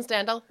in the mud in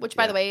Stendhal, which,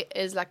 by the way,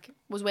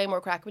 was way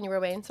more crack when you were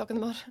away and stuck in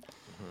the mud.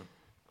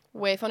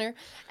 Way funnier.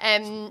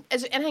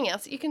 Is there anything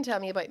else you can tell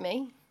me about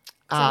me?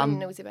 I'm a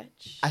nosy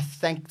bitch. I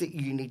think that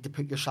you need to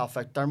put yourself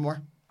out there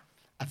more.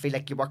 I feel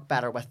like you work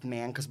better with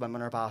men because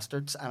women are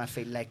bastards, and I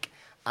feel like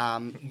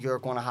you're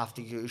going to have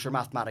to use your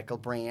mathematical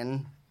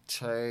brain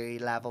to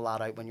level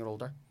that out when you're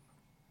older.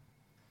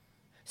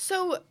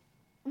 So,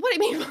 what do you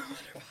mean women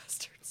are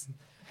bastards?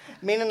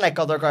 Meaning, like,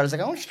 other girls are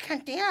like, oh, she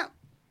can't do it.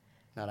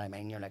 No, I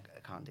mean, you're like,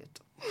 I can't do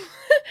it.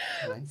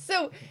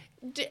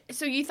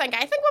 So you think I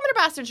think women are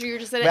bastards, or you're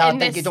just in I this?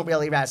 think you don't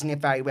really resonate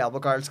very well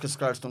with girls because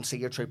girls don't see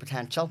your true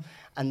potential,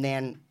 and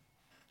then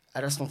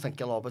I just don't think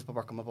you'll always be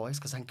working with boys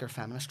because I think you're a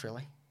feminist,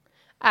 really.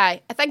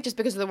 I think just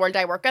because of the world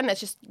I work in, it's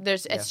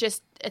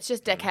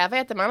just dick heavy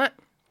at the minute.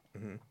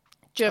 Mm-hmm.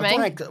 Do you know what I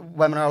don't mean? think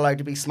women are allowed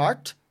to be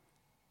smart.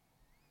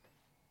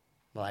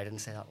 Well, I didn't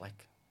say that.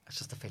 Like, it's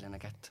just a feeling I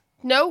get.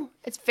 No,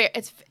 it's fair.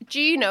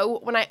 Do you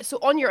know so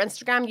on your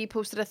Instagram you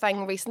posted a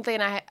thing recently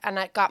and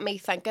it got me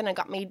thinking and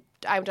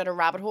I went down a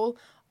rabbit hole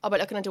about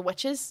looking into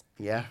witches.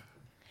 Yeah.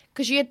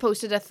 Because you had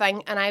posted a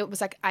thing and I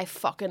was like, I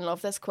fucking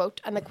love this quote,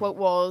 and the quote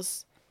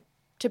was,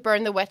 "To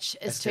burn the witch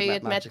is to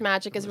admit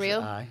magic is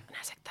real." And I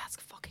was like, that's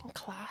fucking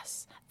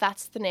class.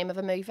 That's the name of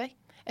a movie.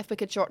 If we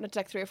could shorten it to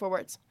like 3 or 4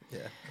 words.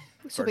 Yeah.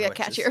 So we get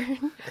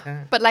catchier.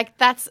 Yeah. But like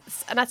that's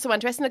so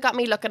interesting. It got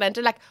me looking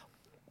into like,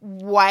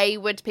 why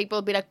would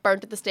people be like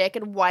burnt at the stake,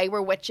 and why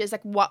were witches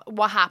like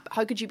what happened?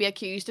 How could you be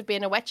accused of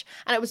being a witch?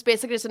 And it was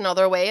basically just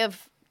another way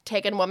of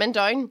taking women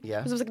down. Yeah.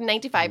 Because it was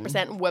like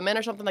 95% women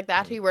or something like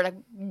that who were like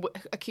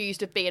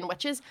accused of being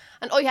witches.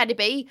 And all you had to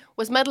be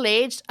was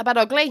middle-aged, a bit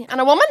ugly, and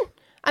a woman.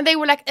 And they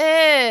were like,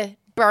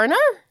 burn her.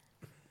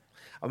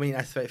 I mean,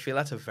 I feel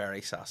that's a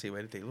very sassy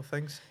way to deal with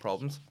things,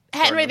 problems.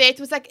 Henry Burn VIII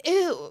was like,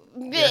 ew.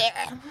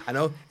 Yeah. I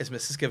know, his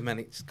missus give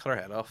many, just cut her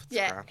head off. It's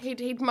Yeah, grand.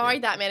 he'd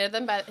married that many of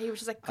them, but he was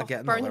just like, I'll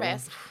get burn the another one.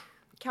 rest.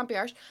 Can't be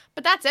ours.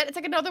 But that's it. It's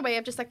like another way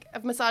of just like,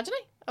 of misogyny.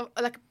 Of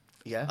like,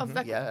 Yeah, Of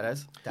like- yeah, it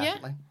is.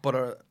 Definitely.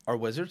 But are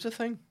wizards a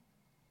thing?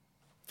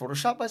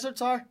 Photoshop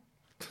wizards are.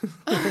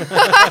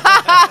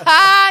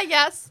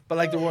 yes. But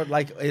like the word,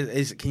 like,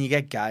 is can you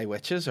get guy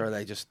witches, or are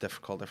they just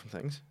called different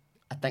things?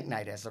 I think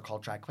nowadays they're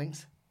called drag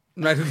queens.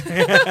 Right.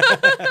 Okay.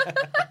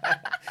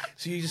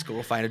 So you just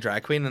go find a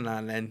drag queen,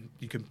 and then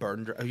you can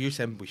burn. Are you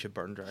saying we should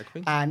burn drag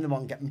queens? I'm the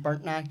one getting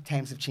burnt now.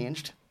 Times have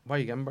changed Why are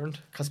you getting burned?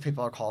 because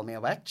people are calling me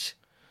a witch.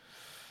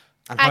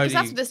 And how Because do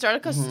that's you? what they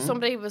started, because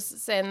somebody was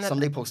saying that.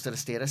 Somebody posted a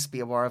status, be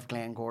aware of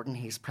Glenn Gordon,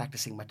 he's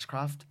practicing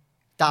witchcraft.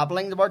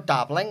 Dabbling, the word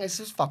dabbling is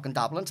just fucking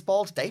dabbling, it's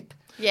balls deep.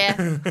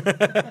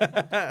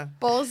 Yeah.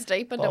 Balls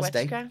deep into Balls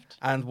deep. witchcraft.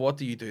 And what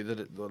do you do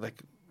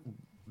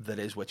that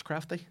is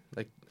witchcrafty?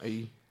 Like,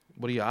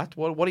 what are you at?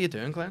 What are you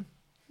doing, Glenn?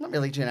 Not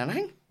really doing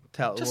anything.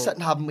 Tell Just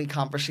sitting having wee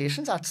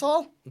conversations, that's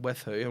all.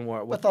 with who and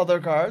what? With other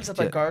girls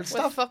about Yeah. girls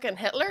With stuff. fucking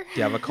Hitler. Do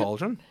you have a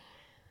cauldron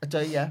I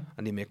do, yeah.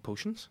 and you make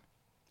potions?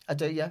 I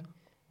do, yeah.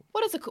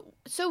 What is a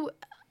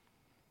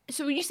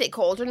so when you say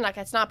cauldron, like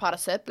it's not a pot of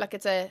soup, like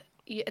it's a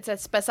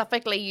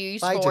specifically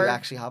used I do for.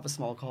 actually have a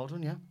small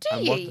cauldron, yeah. Do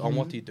And you?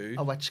 what do you do?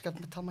 A witch gave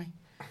it to me.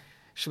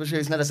 She was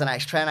using it as an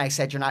ice tray, and I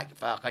said, "You're not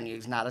fucking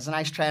using that as an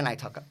ice tray," and I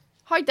took it.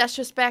 How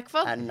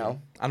disrespectful. And no.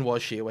 And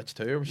was she a witch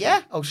too? Or was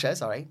Yeah. Oh,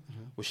 she's all right.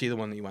 Was she the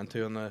one that you went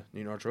to on the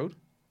New North Road?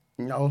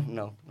 No.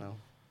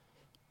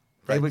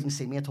 They Right. wouldn't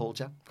see me, I told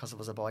you, because I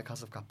was a boy,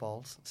 because I've got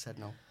balls. I said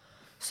no.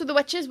 So the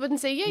witches wouldn't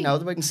see you? No,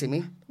 they wouldn't see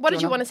me. What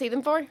did you want to see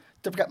them for?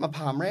 To get my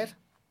palm read.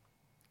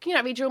 Can you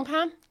not read your own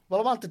palm?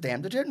 Well, I wanted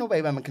them to do it. No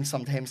way women can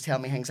sometimes tell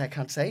me things I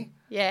can't say.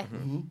 Yeah.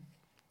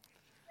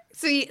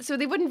 So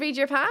they wouldn't read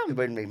your They palm?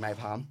 wouldn't read my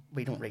palm.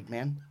 We don't read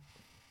men.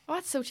 Oh,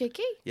 that's so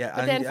cheeky. Yeah,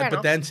 But then, fair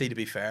enough. then see, to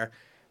be fair,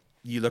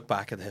 you look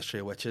back at the history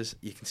of witches,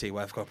 you can see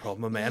why I've got a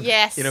problem with men.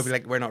 Yes. You know, be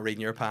like, we're not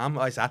reading your palm.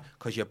 Why is that?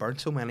 Because you burnt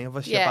so many of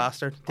us, Yeah. you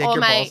bastard. Take All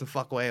your my- balls and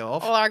fuck way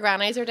off. All our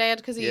grannies are dead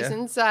because of Yeah.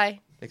 using, so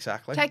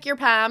Exactly. take your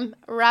palm,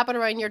 wrap it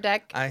around your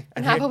dick, Aye.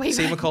 and here, have a wee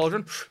see my bit.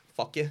 cauldron?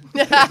 Fuck you.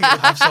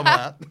 Have some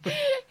of that.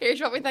 Here's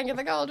what we think of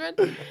the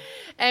cauldron.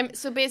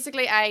 So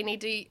basically, I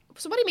need to.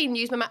 So what do you mean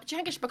use my? Do you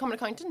think I should become an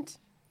accountant?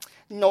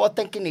 No, I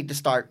think you need to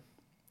start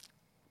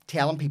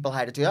telling people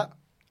how to do it.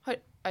 How,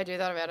 I do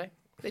that already.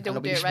 They And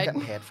don't do you it should be right.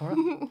 getting paid for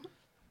it.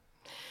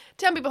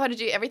 Telling people how to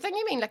do everything.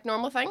 You mean like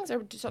normal things, or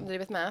do something to do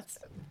with maths?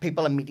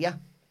 People in media.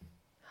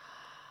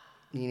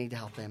 You need to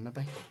help them,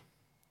 maybe.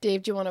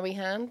 Dave, do you want a wee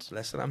hand?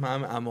 Listen,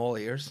 I'm all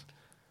ears.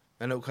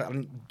 I know,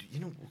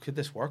 could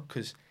this work?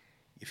 Because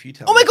if you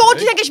tell Oh me my what God! to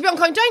Do you think I should be on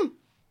countdown?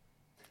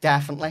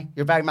 Definitely.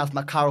 You're very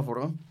mathematical. Carol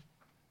Vorderman.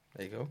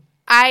 There you go.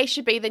 I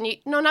should be the new.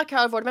 No, not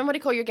Carol Vorderman. What do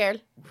you call your girl?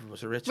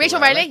 Was it Rachel? Rachel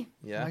Riley.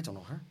 Yeah. I don't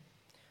know her.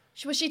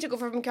 She took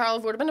over from Carol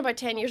Vorderman about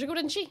 10 years ago,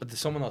 didn't she? But did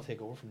someone not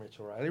take over from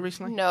Rachel Riley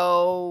recently?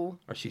 No,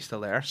 Or is she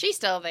still there? she's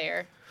still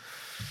there.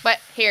 But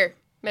here,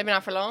 maybe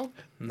not for long.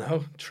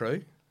 No,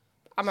 true.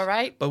 Am I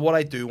right? But what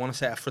I do want to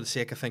say, for the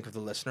sake, I think, of the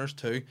listeners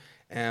too,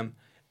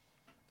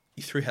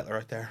 you threw Hitler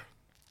out there.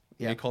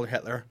 Yeah. You called her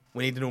Hitler.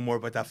 We need to know more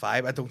about that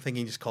vibe. I don't think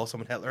you can just call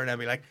someone Hitler and then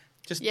be like,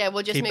 just Yeah,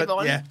 we'll just keep move it.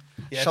 on. Yeah.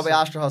 Yeah, Shall we so-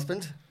 ask your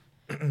husband?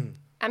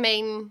 I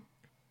mean,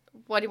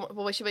 what do you want?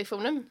 Well, should we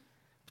phone him?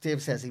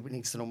 Dave says he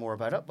needs to know more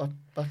about it, but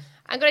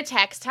I'm going to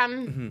text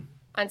him Mm-hmm.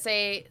 and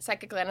say,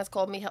 Psychic Glenn has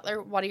called me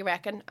Hitler. What do you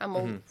reckon? And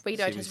we'll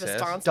read out See his what he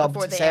says. response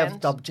before the say I've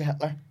end. dubbed you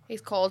Hitler. He's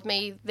called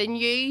me the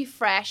new,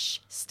 fresh,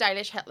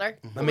 stylish Hitler.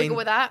 I Will we mean, go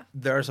with that?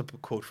 there's a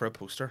quote for a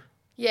poster.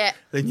 Yeah.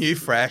 The new,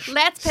 fresh.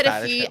 Let's put a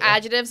stylish few Hitler.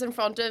 adjectives in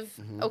front of.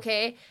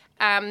 Okay.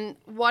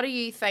 What do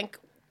you think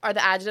are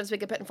the adjectives we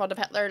could put in front of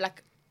Hitler?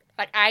 Like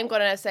I'm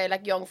gonna say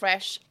like young,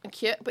 fresh, and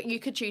cute, but you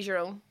could choose your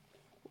own.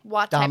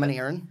 What type of-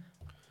 Domineering.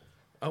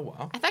 Oh,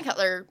 wow. I think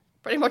Hitler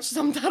pretty much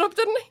summed that up,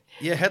 didn't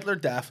he? Yeah, Hitler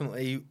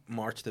definitely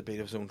marched the beat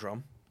of his own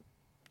drum.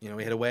 You know,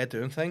 he had a way of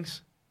doing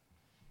things.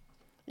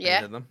 and he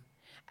Yeah. did them.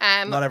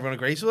 Um, Not everyone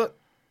agrees with it,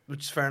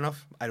 which is fair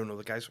enough. I don't know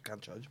the guys, so I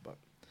can't judge, but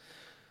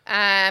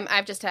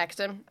I've just texted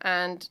him,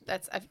 and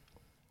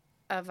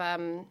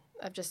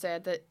I've just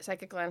said that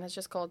Psychic Glenn has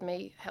just called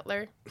me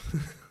Hitler.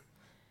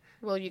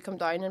 Will you come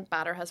down and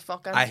batter his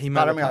fucking he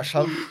might Bottom have of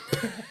your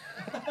arsehole.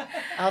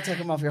 I'll take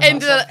him off your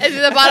into hot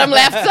into the bottom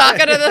left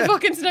socket of the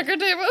fucking snooker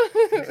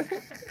table.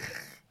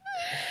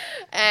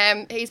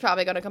 He's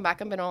probably going to come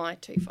back and be all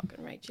like, too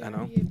fucking right, you, I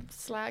know. you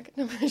slag.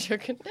 No, I'm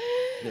joking.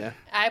 Yeah.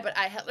 But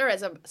Hitler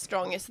is a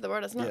strong use of the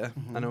word, isn't it? Yeah,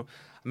 I know.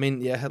 I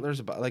mean, yeah, Hitler's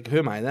about, like, who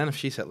am I then? If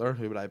she's Hitler,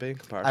 who would I be in I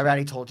comparison?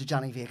 already told you,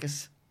 Johnny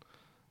Vegas.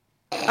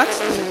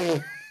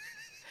 That's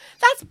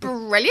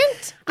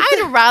brilliant. I'd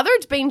have rather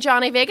it been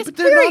Johnny Vegas. But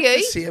Who they're are not the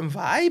you? same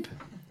vibe.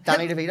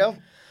 Danny DeVito.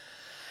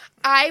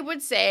 I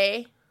would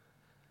say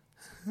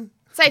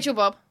Sideshow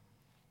Bob.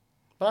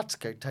 But that's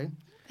good too.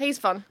 He's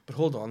fun. But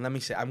hold on, let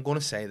me say. I'm going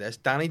to say this: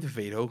 Danny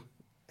DeVito,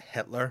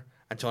 Hitler,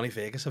 and Johnny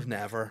Vegas have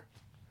never.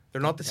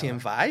 They're not the same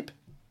vibe.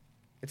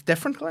 It's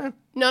different, Glenn.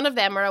 None of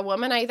them are a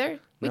woman either.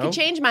 We No. could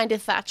change mine to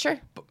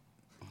Thatcher.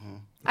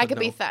 I could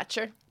be no.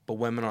 Thatcher. But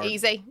women are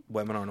Easy.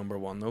 Women are number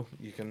one, though.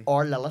 You can.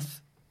 Or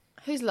Lilith.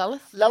 Who's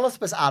Lilith? Lilith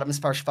was Adam's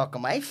first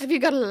fucking wife. Have you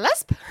got a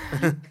lisp?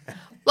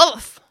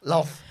 Lilith.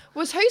 Love.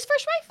 Was whose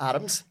first wife?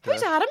 Adam's.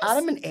 Who's Adam's?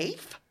 Adam and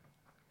Eve.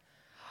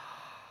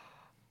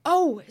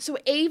 Oh, so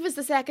Eve is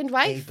the second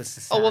wife? Eve was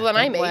the Oh, well then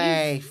I'm second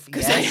Eve. wife,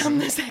 Because yes. I am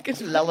the second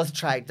wife. Lilith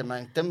tried to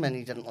mount him and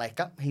he didn't like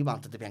it. He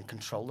wanted to be in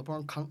control, the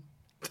born cunt.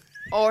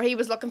 Or he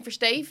was looking for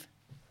Steve.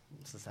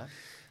 This is that.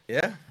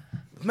 Yeah.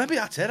 Maybe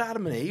that's it.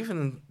 Adam and Eve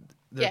and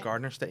their Yeah.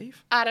 gardener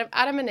Steve.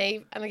 Adam and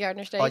Eve and the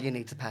gardener Steve. All you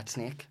need is a pet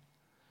snake.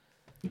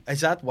 Is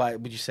that why?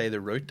 Would you say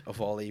the root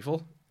of all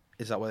evil?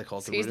 Is that why they call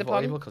it the Excuse root the of all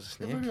pun. evil? Because of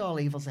The snake. root of all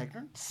evil's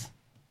ignorance.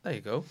 There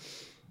you go.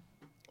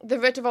 The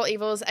root of all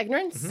evil is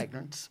ignorance. Mm-hmm.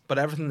 Ignorance. But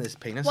everything is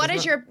penis. What isn't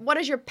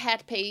is it? your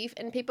pet peeve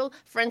in people?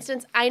 For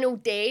instance, I know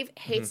Dave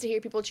hates to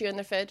hear people chewing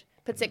their food.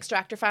 Puts the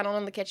extractor fan on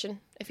in the kitchen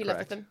if you live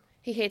with Correct. him.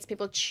 He hates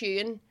people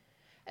chewing.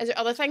 Is there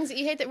other things that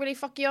you hate that really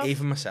fuck you up?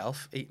 Even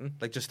myself eating,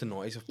 like just the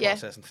noise of Yeah.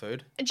 processing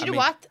food. And do I you know mean,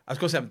 what? I was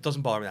going to say it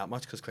doesn't bother me that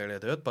much because clearly I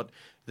do it, but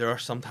there are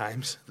some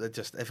times that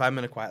just if I'm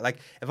in a quiet, like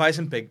if I was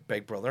in Big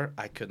Brother,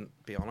 I couldn't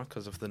be on it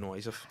because of the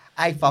noise of.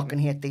 I fucking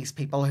hate these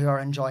people who are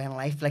enjoying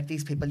life. Like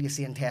these people you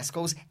see in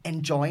Tesco's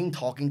enjoying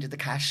talking to the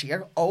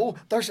cashier. Oh,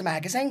 there's a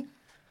magazine.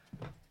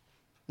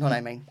 Know what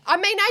I mean? I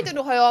mean, I don't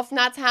know how often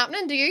that's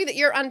happening. Do you? That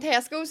you're on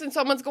Tesco's and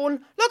someone's going,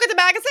 look at the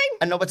magazine?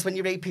 I know it's when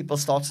you read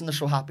people's thoughts and they're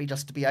so happy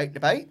just to be out and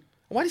about.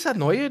 Why does that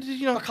annoy you? Did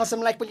you know? Because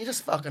I'm like, will you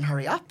just fucking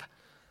hurry up?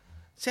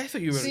 See, I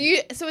thought you were.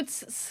 So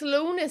it's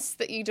slowness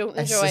that you don't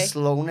It's enjoy. the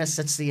slowness,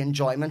 it's the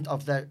enjoyment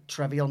of the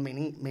trivial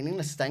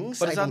meaningless things.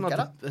 But I is that don't get it.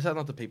 not is that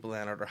not the people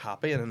then that are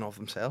happy in and of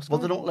themselves? Well,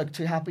 they don't look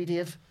too happy,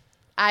 Dave.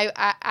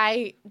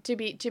 I to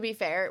be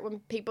fair, when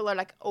people are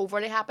like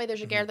overly happy,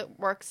 there's a girl that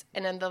works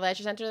in the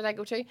leisure centre that I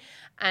go to,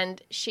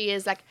 and she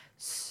is like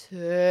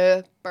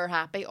super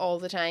happy all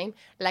the time,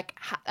 like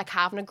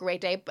having a great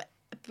day, but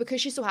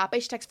because she's so happy,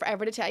 she takes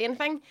forever to tell you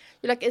anything.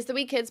 You're like, is the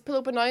wee kids pull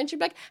open now? And she'll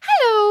be like,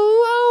 hello,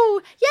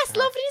 oh, yes,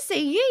 lovely to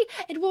see you.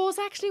 It was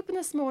actually open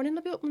this morning,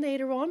 it'll be open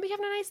later on, but you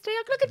having a nice day,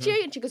 look at you.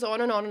 And she goes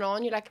on and on and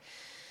on. You're like,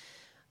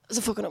 is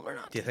it fucking open or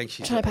not? Do you think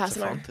she's Trying to a pass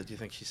an hour. front? Do you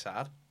think she's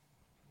sad?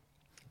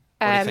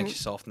 Or do you think Um, she's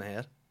soft in the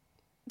head?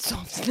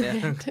 Soft. Yeah.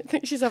 I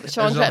think she's up. There's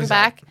Sean always Clinton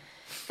back.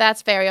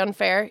 That's very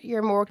unfair.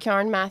 You're more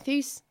Karen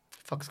Matthews.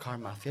 Fuck's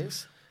Karen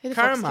Matthews. Who the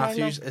Karen fuck's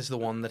Matthews is the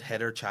one that hid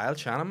her child,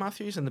 Shannon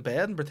Matthews, in the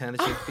bed and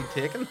pretended she'd been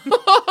taken.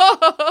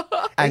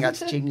 I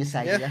got genius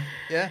idea.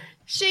 Yeah.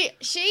 She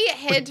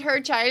hid her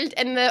child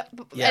in the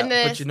Yeah, in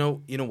the. but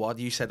you know what?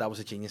 You said that was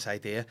a genius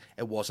idea.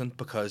 It wasn't,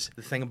 because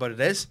the thing about it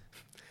is,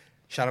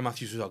 Shannon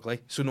Matthews was ugly,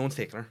 so no one's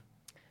taking her.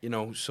 You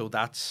know, so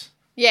that's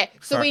Yeah,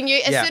 so Sorry. we knew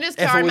as Yeah, soon as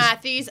if it Karen was-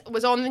 Matthews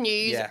was on the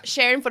news Yeah.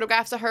 sharing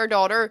photographs of her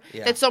daughter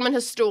Yeah. that someone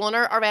has stolen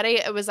her already.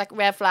 It was like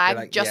red flag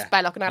you're like, just yeah,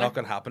 by looking at not her.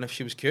 gonna happen. If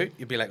she was cute,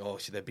 you'd be like, oh,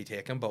 she'd be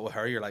taken. But with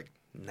her, you're like,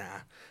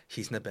 nah,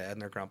 she's in the bed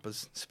in her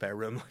grandpa's spare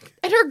room. Like,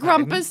 In her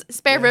grandpa's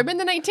spare Yeah. room in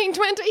the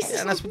 1920s. yeah,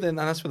 and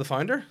that's what they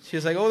found her. She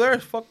was like, oh,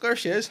 there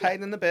she is,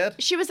 hiding in the bed.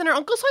 She was in her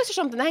uncle's house or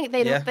something. I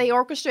think Yeah. they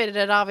orchestrated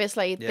it.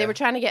 Obviously, they Yeah. were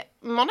trying to get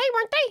money,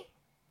 weren't they?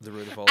 The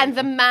root of all And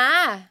the evil.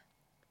 ma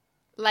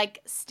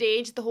like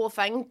staged the whole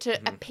thing to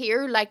Mm-hmm.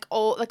 appear like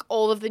all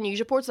of the news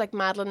reports, like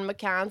Madeleine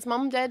McCann's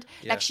mum did.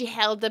 Yeah. Like she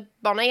held the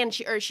bunny and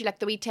she like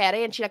the wee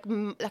Teddy, and she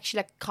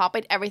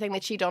copied everything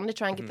that she done to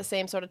try and get the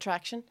same sort of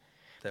traction.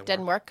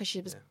 Didn't work because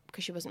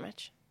she wasn't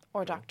rich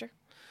or a doctor.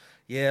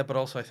 Yeah, but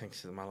also I think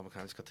Madeleine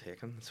McCann's got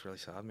taken. It's really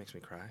sad. It makes me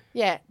cry.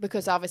 Yeah,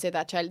 because obviously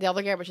that child, the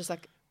other girl was just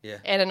like Yeah.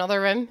 in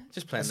another room.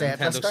 Just playing the Say it,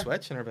 Nintendo mister.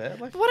 Switch in her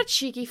bed. Like, But what a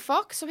cheeky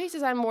fuck. So he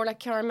says I'm more like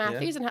Karen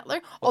Matthews and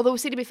Hitler. Although,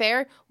 see, to be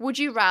fair, would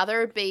you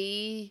rather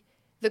be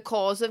the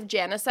cause of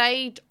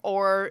genocide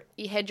or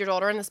you hid your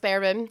daughter in the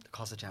spare room? The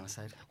cause of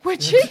genocide.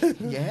 Would you?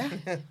 Yeah.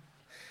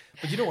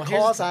 but you know what?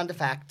 Here's Cause the- and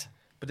effect.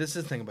 But this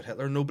is the thing about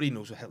Hitler. Nobody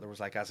knows what Hitler was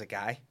like as a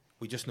guy.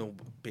 We just know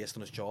based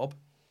on his job.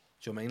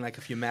 Do you know what I mean? Like,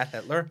 if you met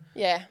Hitler,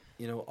 Yeah.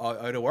 you know,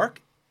 out of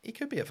work, he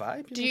could be a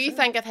vibe. Do you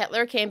think if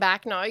Hitler came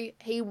back now,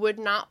 he would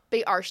not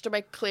be arsed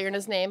about clearing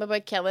his name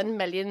about killing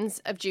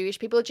millions of Jewish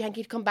people? Do you think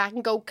he'd come back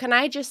and go, can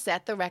I just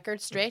set the record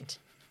straight?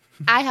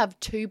 I have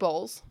 2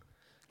 balls.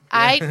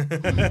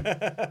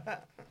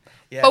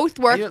 Yeah. Both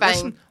work Hey, fine,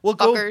 listen, we'll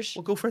go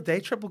fuckers. for a day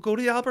trip. We'll go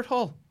to the Albert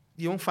Hall.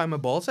 You won't find my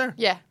balls there.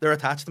 Yeah. They're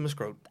attached to my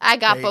scrot. I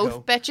got There you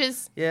both, go.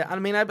 bitches. Yeah, and I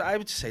mean, I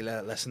would just say,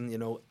 listen, you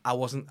know, I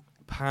wasn't,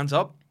 hands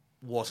up,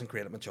 wasn't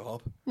great at my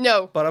job.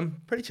 No. But I'm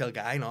a pretty chill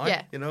guy now,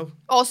 Yeah. you know.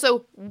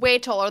 Also, way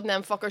taller than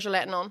them fuckers you're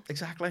letting on.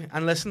 Exactly.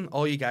 And listen,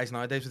 all you guys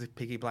nowadays with the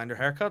Peaky Blinder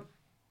haircut,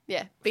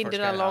 Yeah, been First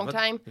doing guy it a to long have it,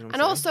 time. you know what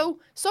And I'm also,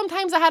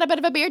 sometimes I had a bit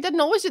of a beard, didn't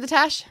always do the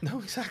tash. no,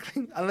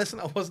 exactly. And listen,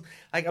 I wasn't,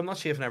 like, I'm not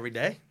shaving every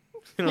day.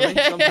 You know what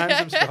I mean? Sometimes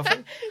I'm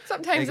scruffy.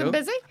 Sometimes There I'm you go.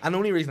 busy. And the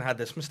only reason I had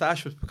this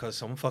moustache was because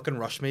someone fucking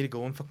rushed me to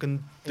go and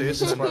fucking do it,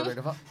 Just and worried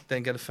about it.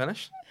 didn't get it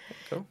finished.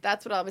 Cool.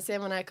 That's what I was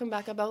saying when I come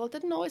back. I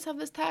didn't always have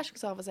this tash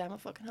because obviously I'm a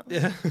fucking Hitler.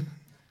 Yeah.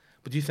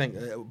 But do you think?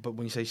 But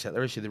when you say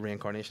Hitler, is she the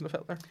reincarnation of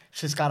Hitler?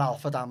 She's got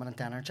alpha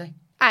dominant energy.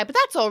 Aye, but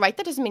that's all right.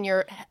 That doesn't mean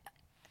you're.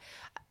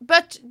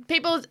 But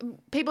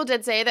people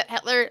did say that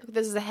Hitler.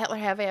 This is a Hitler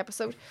heavy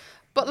episode,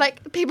 but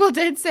like people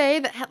did say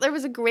that Hitler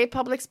was a great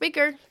public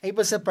speaker. He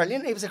was a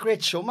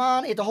great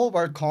showman. He had the whole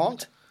world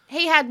caught.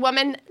 He had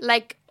women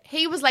like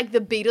he was like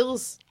the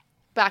Beatles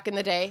back in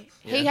the day.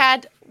 Yeah. He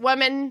had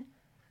women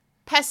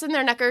pissing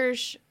their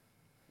knickers,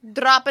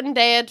 dropping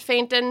dead,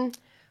 fainting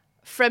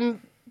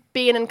from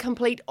being in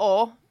complete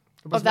awe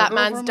of that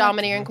man's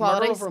domineering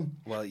qualities.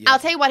 Well, yeah. I'll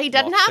tell you what he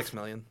didn't Lost have. 6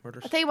 million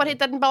murders. I'll tell you what, it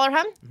didn't bother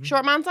him.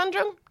 Short man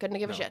syndrome. Couldn't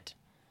give a shit.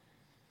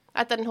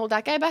 That didn't hold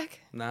that guy back.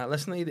 Nah,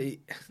 listen, he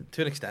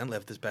to an extent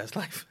lived his best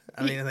life.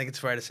 I mean, I think it's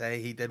fair to say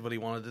he did what he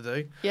wanted to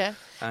do. Yeah.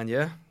 And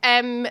yeah.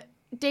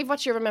 Dave,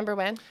 what's your remember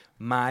when?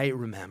 My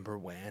remember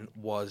when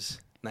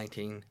was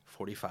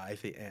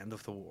 1945, the end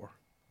of the war.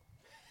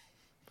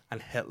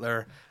 And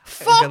Hitler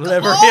Fuck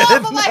liberated.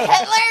 off about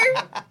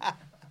Hitler!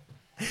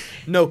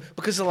 No,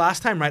 because the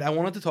last time, right, I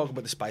wanted to talk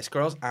about the Spice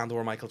Girls and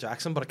or Michael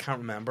Jackson, but I can't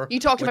remember. You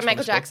talked which about one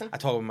Michael I spoke. Jackson. I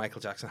talked about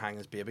Michael Jackson hanging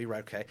his baby, right,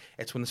 okay.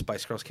 It's when the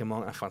Spice Girls came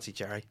on and I fancied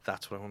Jerry.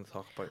 That's what I want to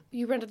talk about.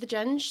 You rented the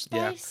Ginge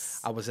Yeah,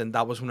 Spice?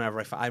 that was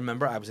whenever I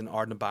remember I was in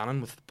Arden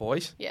Bannon with the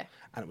boys. Yeah.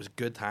 And it was a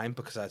good time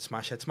because I had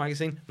Smash Hits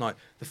magazine. Now,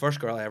 the first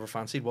girl I ever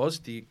fancied was,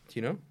 do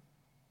you know?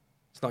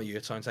 It's not you,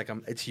 it sounds like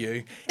it's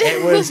you.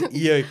 It was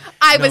you.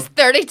 I No, was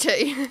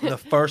 32. the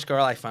first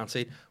girl I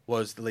fancied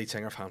was the lead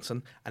singer of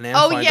Hanson. And then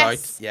Oh, found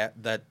yes. out,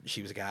 that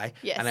she was a guy.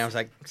 Yes. And I was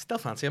like, still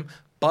fancy him,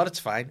 but it's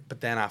fine.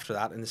 But then after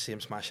that, in the same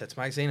Smash Hits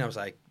magazine, I was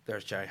like,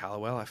 there's Jerry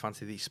Halliwell. I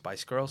fancy these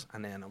Spice Girls.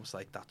 And then I was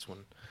like, that's when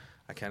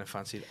I kind of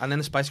fancied. And then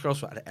the Spice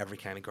Girls had every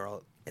kind of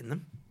girl in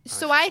them.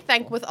 So I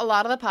think with a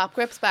lot of the pop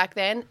groups back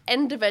then,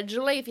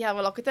 individually, if you have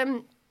a look at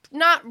them,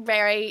 not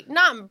really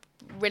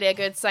a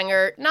good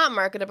singer, not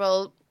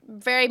marketable,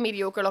 very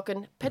mediocre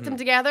looking. Put them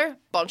together,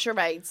 bunch of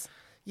rides.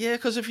 Yeah,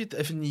 because if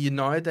you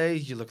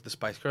nowadays you look at the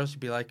Spice Girls, you'd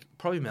be like,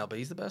 probably Mel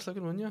B's the best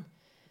looking, wouldn't you?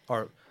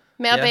 Or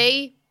Mel yeah.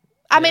 B.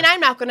 I mean, I'm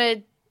not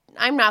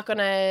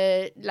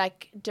gonna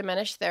like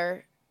diminish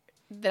their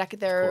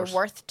course.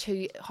 worth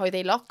to how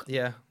they look,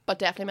 Yeah, but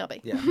definitely Mel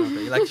B. yeah, Mel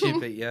B. Like she'd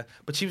be, yeah,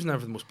 but she was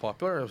never the most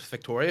popular. It was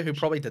Victoria who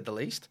probably did the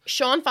least.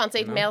 Sean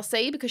fancied Mel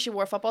C because she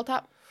wore a football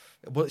top.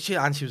 But she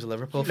was a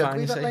Liverpool You look a fan.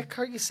 wee You bit see? like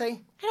her, you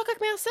say. I look like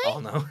Mel C. Oh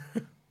no.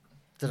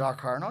 The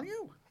dark hair and all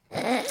you.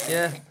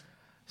 Yeah.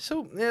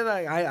 So yeah,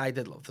 I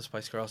did love the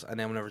Spice Girls, and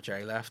then whenever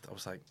Jerry left, I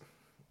was like,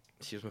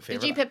 she was my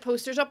favorite. Did you put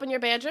posters up in your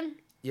bedroom?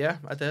 Yeah,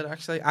 I did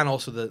actually, and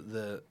also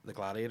the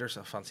Gladiators.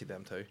 I fancied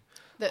them too.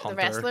 The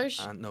wrestlers?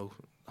 And no,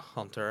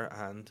 Hunter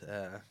and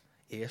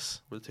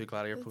Ace were the two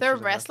gladiator posters. They're I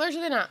had. wrestlers,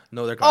 are they not?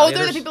 No, they're Oh, gladiators.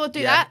 they're the people that do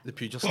yeah, that? the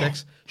pugil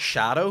sticks.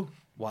 Shadow.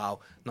 Wow.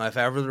 Now, if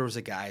ever there was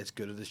a guy that's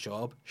good at his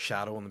job,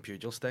 Shadow on the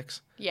pugil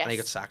sticks. Yes. And he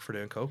got sacked for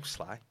doing coke.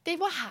 Sly. Dave,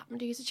 what happened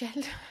to you as a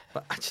child?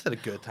 But I just had a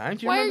good time.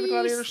 Do you Why remember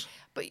are the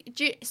you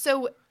gladiators?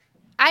 So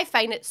I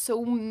find it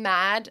so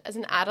mad as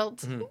an adult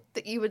Mm-hmm.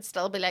 that you would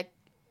still be like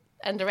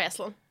into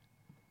wrestling.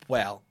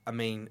 Well, I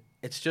mean,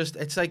 it's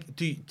like,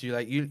 do you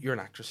like, you're an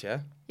actress, yeah?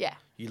 Yeah.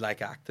 You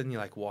like acting, you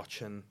like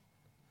watching.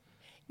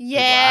 people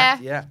Yeah.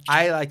 act. Yeah.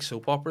 I like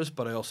soap operas,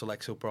 but I also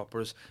like soap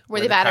operas Where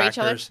the they batter each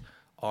other. characters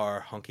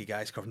are hunky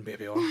guys covered in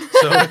baby oil.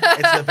 So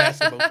it's the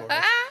best of both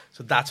worlds.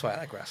 So that's why I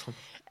like wrestling.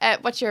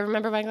 What's your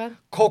remember, my God?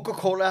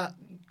 Coca-Cola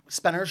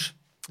spinners,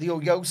 the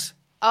Yoyos.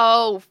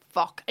 Oh,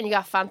 fuck. And you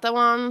got Fanta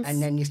ones.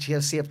 And then you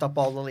saved up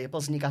all the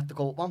labels and you got the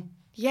gold one.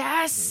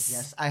 Yes.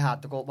 Yes, I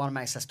had the gold one.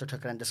 My sister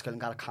took it into school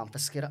and got it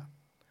confiscated.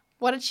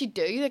 What did she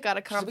do? They got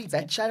a She's a wee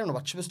bitch. I don't know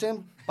what she was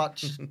doing, but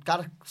she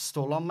got it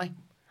stolen on me.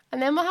 And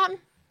then what happened?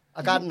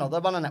 I got another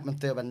one and it went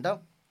through a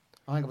window.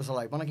 I think it was a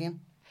loud one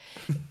again.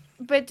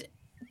 But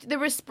there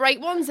were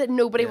Sprite ones that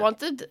nobody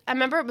wanted. I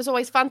remember it was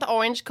always Fanta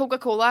Orange,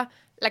 Coca-Cola,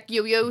 like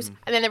Yoyos,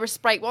 and then there were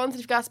Sprite ones.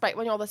 If you've got a Sprite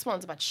one, oh, this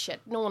one's about shit.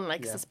 No one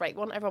likes the Sprite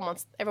one. Everyone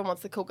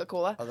wants the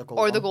Coca-Cola Or the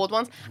gold gold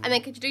ones. And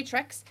then could you do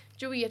tricks?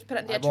 Do you have to put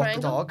it into I a walked the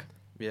triangle? dog.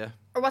 Yeah.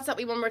 Or what's that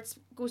wee one where it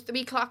goes the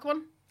wee clock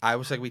one? I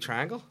was like, we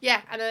triangle.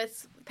 Yeah, and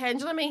it's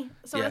pendulum-y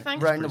sort of Yeah. thing.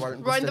 Round the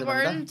world. Round the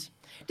world.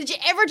 Did you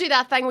ever do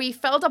that thing where you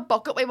filled a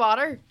bucket with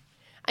water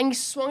and you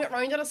swung it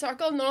round in a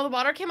circle and none of the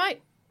water came out?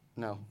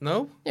 No.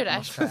 No? You're dead.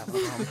 Must try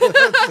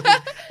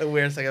it. The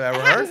weirdest thing I've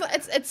ever heard.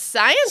 It's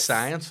science.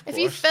 Science, of If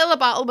you course. fill a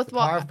bottle with Power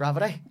water, of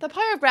gravity. the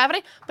power of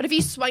gravity. But if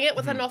you swing it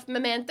with enough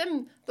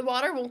momentum, the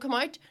water won't come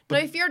out. Now,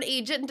 if you're an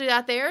Egypt and do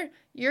that there,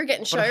 you're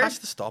getting But it showered. has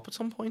to stop at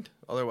some point.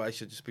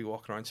 Otherwise, you'd just be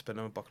walking around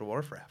spinning a bucket of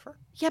water forever.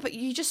 Yeah, but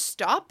you just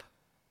stop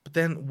But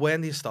then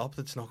when do you stop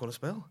that it's not going to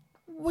spill?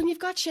 when you've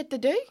got shit to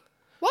do.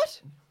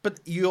 What? But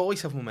you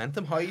always have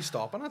momentum. How are you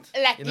stopping it?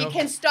 Like you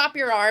can stop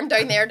your arm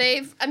down there,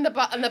 Dave, and the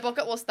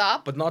bucket will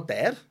stop. But not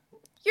dead.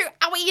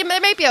 You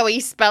might be a wee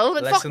spill,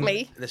 but fuck Listen,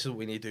 me. This is what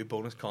we need to do.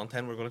 Bonus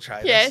content. We're going to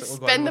try Yes, this. We'll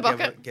go spin out the and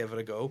bucket. Give it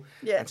a go.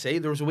 Yeah. And see,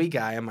 there was a wee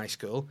guy in my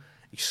school.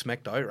 he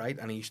smicked out, right?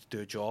 And he used to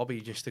do a job. He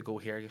used to go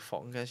here, you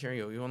fucking guys here,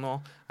 yo-yo and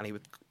all, and he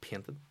would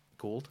paint it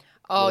gold.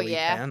 Oh, with a wee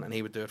yeah. pen, and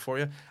he would do it for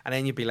you. And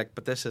then you'd be like,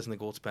 but this isn't a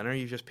gold spinner,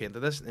 you just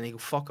painted this. And he'd go,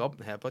 fuck up,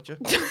 and headbutt you.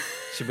 So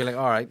you'd be like,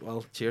 all right,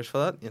 well, cheers for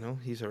that. You know,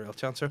 he's a real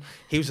chancer.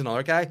 He was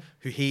another guy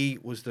who he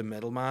was the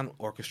middleman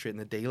orchestrating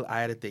the deal.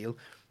 I had a deal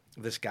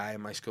with this guy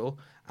in my school,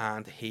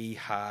 and he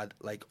had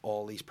like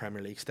all these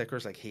Premier League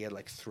stickers. Like he had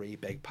like 3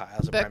 big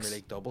piles of Books. Premier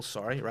League doubles,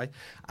 right?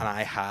 And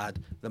I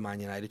had the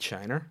Man United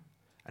shiner.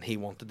 And he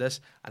wanted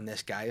this, and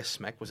this guy,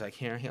 Smick, was like,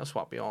 here, he'll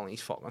swap you all these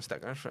fucking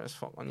stickers for his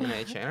fucking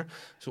United shiner.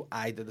 So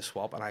I did the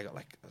swap, and I got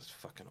like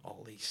fucking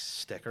all these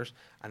stickers.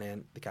 And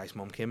then the guy's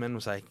mum came in and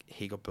was like,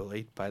 he got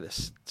bullied by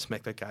this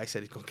Smick. That guy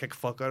said he's going to kick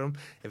fuck out of him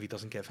if he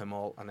doesn't give him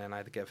all. And then I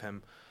had to give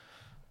him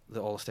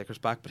all the stickers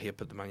back, but he had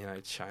put the Man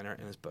United shiner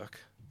in his book.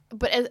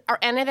 But are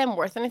any of them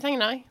worth anything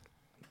now?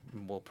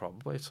 Well,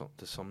 probably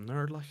to some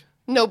nerd like.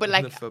 No, but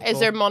like, The football. is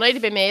there money to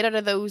be made out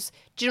of those?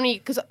 Do you know?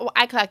 Because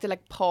I collected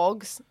like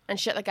pogs and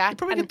shit like that. You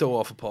probably and get dough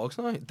off of Pogs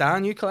now.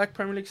 Dan, you collect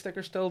Premier League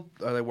stickers still?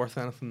 Are they worth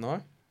anything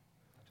now?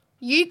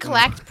 you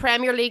collect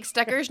Premier League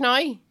stickers now?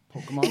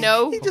 Pokemon.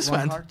 No. He just Pokemon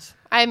went. cards.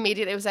 I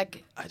immediately was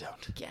like, I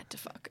don't. get the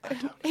fuck out.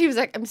 He was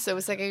like, I'm so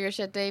sick of your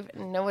shit, Dave.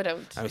 No, I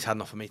don't. And he's had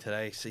enough of me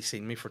today. He's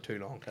seen me for too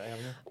long today,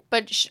 haven't you?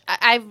 But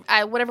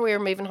I whenever we were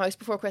moving house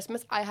before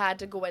Christmas, I had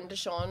to go into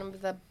Sean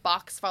with a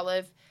box full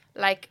of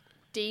like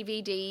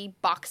DVD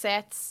box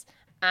sets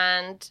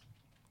and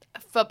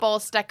football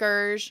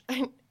stickers.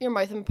 Your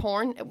mouth and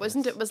porn. It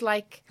wasn't. It was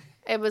like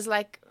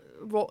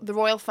the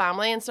royal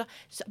family and stuff.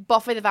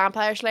 Buffy the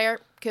Vampire Slayer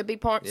could be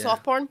porn, Yeah.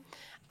 soft porn.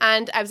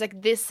 And I was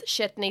like, this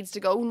shit needs to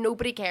go.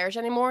 Nobody cares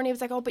anymore. And he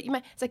was like, oh, but you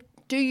might. It's like,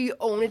 do you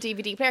own a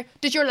DVD player?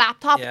 Does your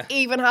laptop Yeah.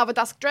 even have a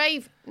disk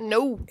drive?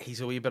 No.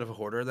 He's a wee bit of a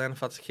hoarder then, if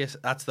that's the case.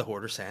 That's the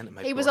hoarder saying. It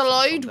might He be was worth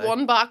something allowed someday.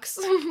 one box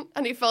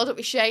and he filled it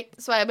with shite.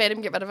 So I made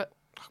him get rid of it.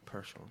 Oh,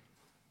 poor Sean.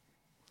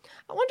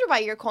 I wonder why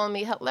you're calling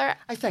me Hitler.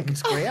 I think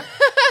it's great.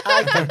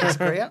 I think it's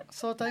great.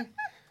 So I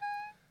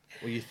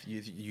Well,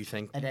 you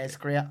think... It is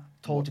great.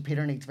 Told you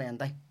Peter needs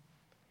Wendy.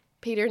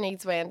 Peter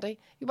needs Wendy.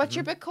 What's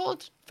your book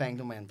called?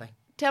 Finding Wendy.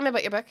 Tell me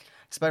about your book.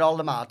 It's about all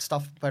the mad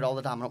stuff, about all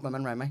the dominant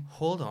women around me.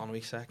 Hold on a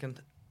wee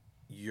second.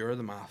 You're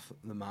the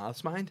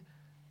maths mind,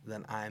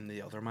 then I'm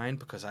the other mind,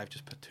 because I've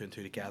just put 2 and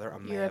 2 together.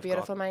 And You're a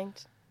beautiful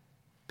mind.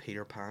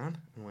 Peter Pan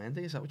and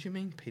Wendy, is that what you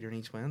mean? Peter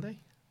needs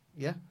Wendy?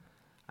 Yeah.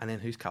 And then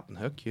who's Captain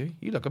Hook? You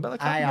look a bit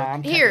like I Captain Hook.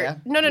 am. Here, Yeah.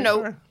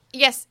 no. Sure.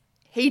 Yes,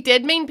 he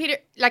did mean Peter.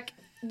 Like,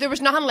 there was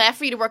nothing left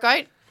for you to work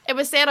out. It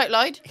was said out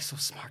loud. He's so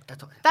smart.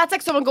 That's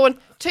like someone going,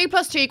 2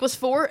 + 2 =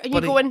 4, and you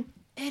But he- going,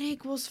 it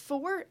equals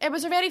 4. It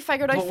was already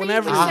figured out But for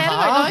whenever you. You said it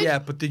out loud. Yeah,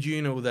 but did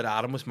you know that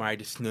Adam was married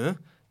to Snoo?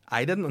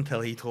 I didn't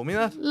until he told me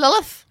that.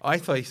 Lilith. I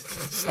thought he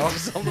saw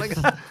something like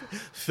that.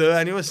 So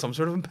I knew it was some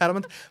sort of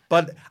impediment.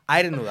 But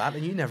I didn't know that,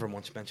 and you never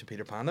once mentioned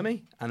Peter Pan to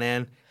me. And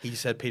then he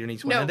said Peter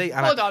needs No, Wendy.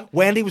 And hold on.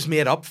 Wendy was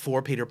made up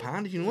for Peter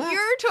Pan. Did you know that?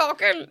 You're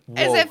talking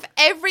as Whoa. if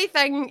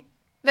everything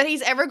that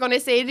he's ever going to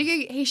say to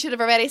you, he should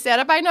have already said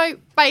it by now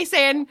by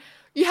saying,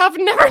 you have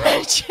never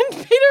mentioned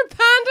Peter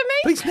Pan to me.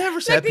 But he's never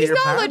said like, Peter he's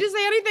not Pan. allowed to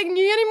say anything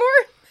new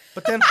anymore.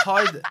 But then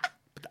how...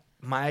 But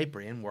my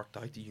brain worked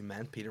out that you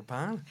meant Peter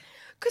Pan.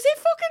 Because he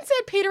fucking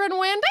said Peter and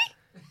Wendy.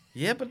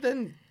 Yeah, but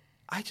then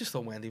I just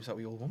thought Wendy was that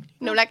wee old woman.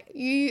 No, like,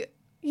 you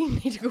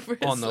need to go for a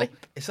Oh, no. sleep.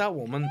 Is that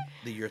woman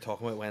that you're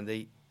talking about,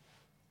 Wendy,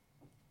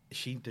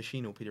 does she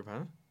know Peter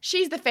Pan?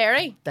 She's the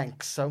fairy.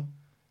 Think so.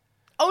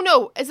 Oh,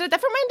 no. Is it a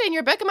different Wendy in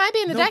your book? Am I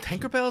being the No, dick?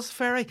 Tinkerbell's the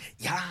fairy.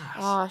 Yes.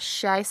 Oh,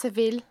 shy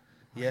Seville.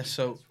 Yes,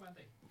 so...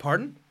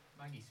 Pardon?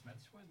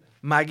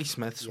 Maggie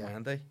Smith's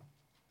Wendy.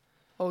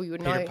 Oh, you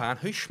Peter know. Pan.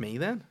 Who's Shmee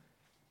then?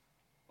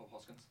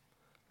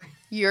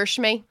 You're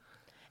Shmee.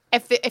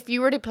 If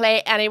you were to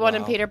play anyone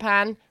in Wow. Peter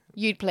Pan,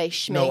 you'd play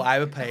Shmee. No, I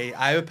would play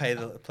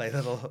the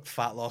little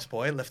fat lost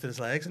boy, lifted his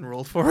legs and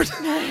rolled forward.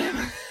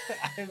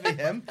 I'd be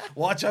him.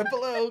 Watch out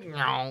below.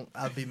 No,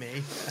 that'd be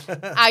me.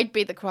 I'd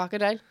be the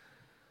crocodile.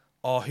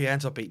 Oh, he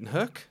ends up eating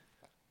Hook.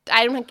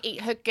 I don't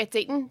think Hook gets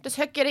eaten. Does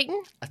Hook get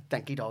eaten? I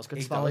think he does get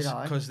He swallowed does,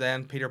 out. because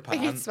then Peter He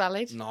Pan gets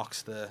swallowed.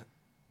 knocks the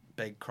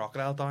big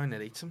crocodile down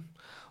and eats him.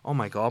 Oh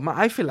my god, man,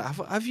 I feel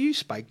have you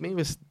spiked me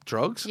with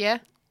drugs? Yeah.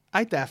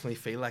 I definitely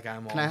feel like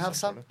I'm on. Can I have sort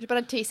some? of- There's a bit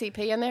of TCP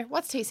in there.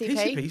 What's TCP?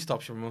 TCP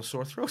stops you from a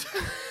sore throat.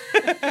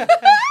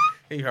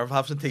 You have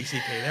some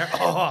TCP there.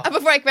 Oh, And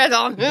before I quit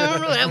on, a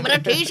bit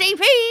of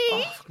TCP.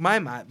 my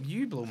mind,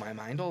 you blow my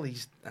mind. All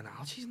these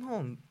analogies and all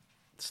and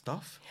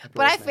stuff.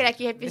 But I feel like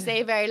you have to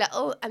say very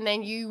little, and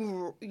then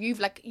you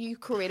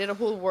created a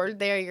whole world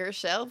there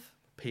yourself.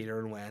 Peter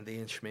and Wendy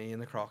and Shmee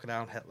and the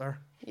crocodile and Hitler.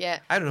 Yeah.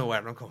 I don't know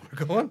where we're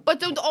going. But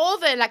don't all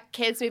the like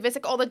kids movies,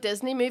 like all the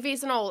Disney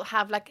movies and all,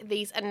 have like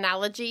these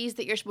analogies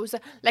that you're supposed to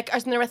like?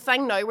 Isn't there a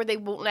thing now where they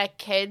won't let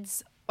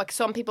kids, like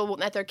some people won't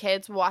let their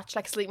kids watch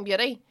like Sleeping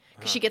Beauty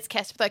because she gets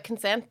kissed without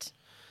consent,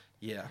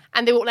 Yeah.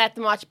 and they won't let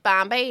them watch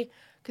Bambi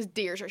because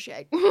deers are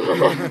shit.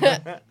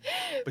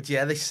 But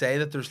yeah, they say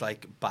that there's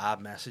like bad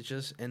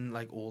messages in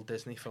like old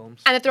Disney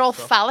films. And that they're all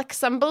stuff. phallic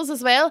symbols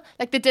as well.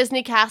 Like the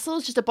Disney castle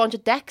is just a bunch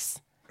of dicks.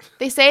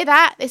 They say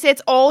that. They say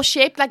it's all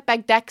shaped like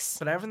big dicks.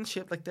 But everything's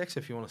shaped like dicks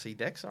if you want to see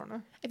dicks, aren't they?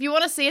 If you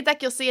want to see a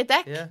dick, you'll see a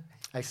dick. Yeah.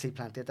 I see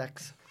plenty of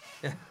dicks.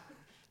 Yeah.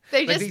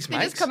 They Like just these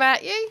mics. come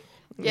at you.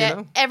 Yeah.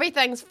 know?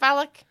 Everything's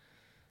phallic.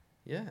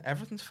 Yeah,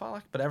 everything's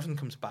phallic, but everything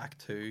comes back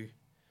to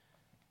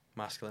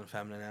masculine and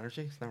feminine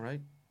energy. Isn't that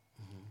right?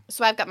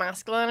 So I've got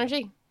masculine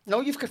energy,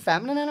 No, you've got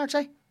feminine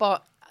energy.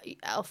 but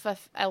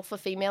alpha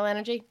female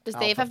energy. Does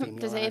Dave Alpha have female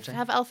Does Dave energy.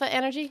 have alpha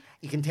energy?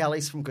 You can tell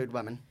he's from good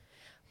women.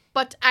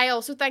 But I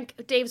also think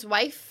Dave's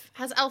wife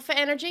has alpha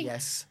energy.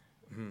 Yes.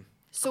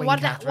 So Queen what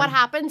Catherine.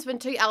 happens when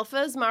two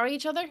alphas marry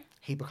each other?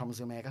 He becomes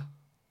the Omega.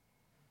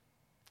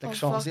 Like Oh,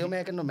 Sean's fuck. the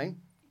Omega, no me.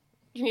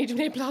 You need to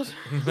donate blood.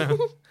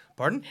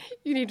 Pardon?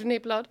 You need to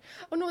donate blood.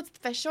 Oh no, it's the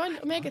fish oil,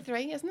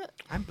 omega-3, isn't it?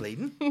 I'm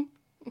bleeding.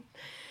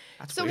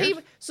 That's So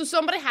weird. so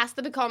somebody has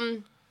to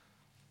become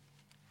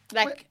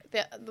like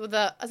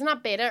the isn't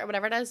that beta or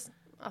whatever it is?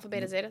 Alpha,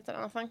 beta, zeta, is that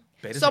another thing?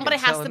 Beta's a Somebody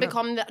good has cell, to isn't it?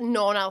 become the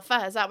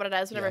non-alpha. Is that what it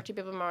is? Whenever Yeah. two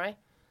people marry.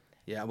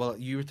 Yeah, well,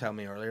 you were telling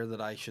me earlier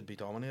that I should be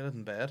dominated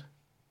in bed.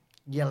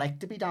 You like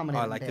to be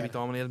dominated. I like to be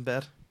dominated in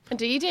bed. And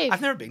do you, Dave?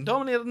 I've never been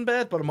dominated in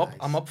bed, but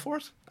I'm up for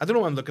it. I don't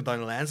know why I'm looking down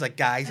the lens. Like,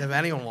 guys, if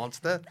anyone wants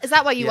to. Is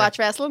that why you Yeah. watch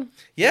wrestling?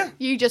 Yeah.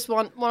 You just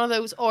want one of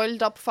those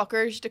oiled up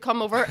fuckers to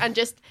come over and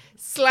just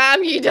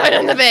slam you down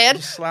on the bed,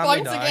 Just slam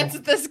me bounce down.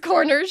 against this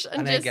corners, and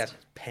And then just get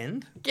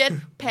pinned. get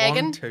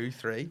pegging. 1, 2,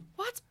 3.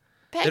 What's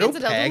They pegging?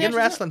 don't peg in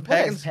wrestling. What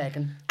is Pegging's.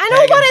 pegging? I know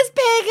Pegging. what is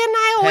pegging.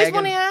 I always Pegging.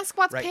 want to ask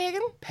what's Right.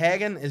 pegging.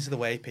 Pegging is the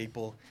way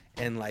people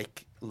in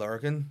like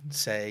Lurgan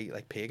say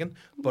like pagan,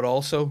 but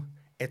also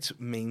it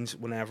means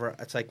whenever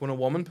it's like when a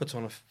woman puts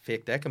on a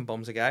fake dick and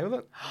bums a guy with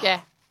it.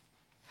 Yeah,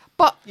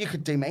 but You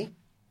could do me.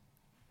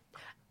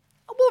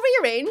 we'll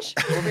rearrange.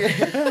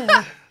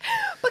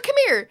 But come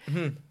here,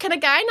 Mm-hmm. can a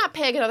guy not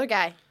peg another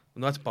guy?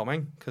 No, that's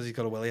bumming because he's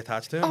got a willy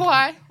attached to him. Oh,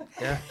 why?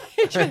 Yeah.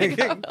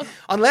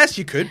 Unless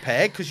you could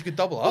peg because you could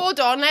double up. Hold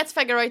on, let's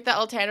figure out the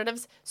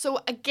alternatives. So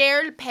a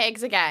girl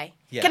pegs a guy.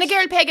 Yes. Can a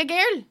girl peg a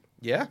girl?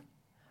 Yeah.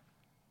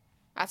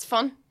 That's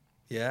fun.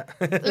 Yeah.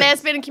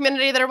 Lesbian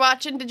community that are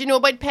watching, did you know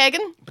about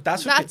pegging? But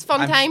that's what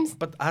fun times.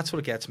 But that's what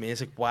it gets me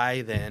is like,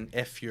 why then,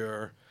 if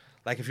you're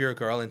a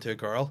girl into a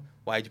girl,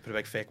 why'd you put a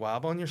big fake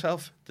wab on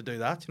yourself to do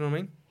that? You know what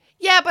I mean?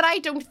 Yeah, but I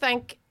don't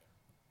think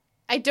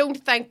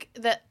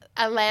that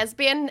a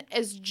lesbian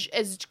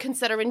is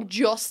considering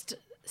just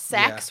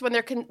sex Yeah.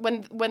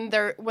 when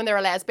they're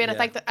a lesbian.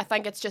 Yeah. I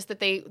think it's just that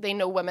they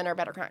know women are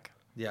better crack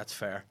Yeah, it's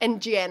fair. in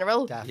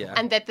general, Definitely. Yeah.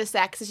 and that the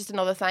sex is just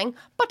another thing.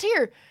 But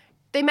here,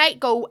 they might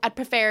go, I'd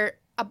prefer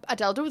a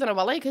dildo than a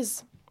willy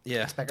because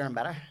Yeah, It's bigger and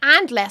better.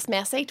 and less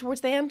messy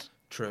towards the end.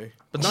 true.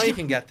 But now you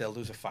can get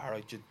dildos of far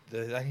out.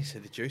 I can say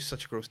the juice,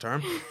 such a gross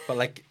term. But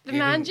like The you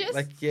man can- juice?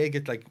 like yeah, you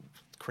get like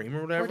cream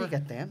or whatever. Where do you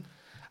get them?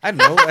 I don't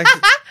know. Like,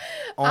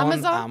 on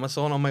Amazon?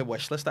 Amazon on my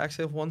wish list, I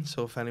actually have one.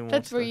 So if anyone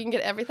That's wants where to, you can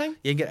get everything.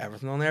 you can get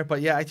everything on there.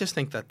 But yeah, I just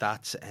think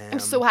that's. I'm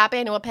so happy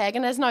I know what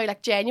pegging is now.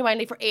 Like,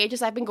 genuinely, for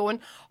ages I've been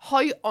going,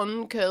 how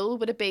uncool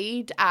would it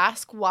be to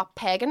ask what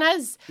pegging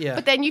is? Yeah.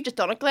 But then you've just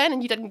done it, Glenn,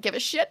 and you didn't give a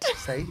shit.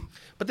 See?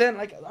 But then,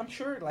 like, I'm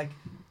sure, like,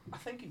 I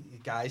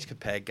think guys could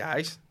peg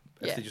guys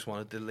if Yeah. they just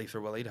wanted to leave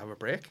their willy to have a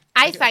break.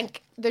 I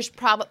think there's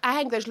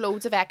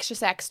loads of extra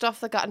sex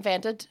stuff that got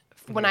invented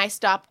when I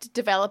stopped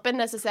developing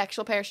as a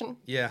sexual person.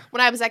 Yeah.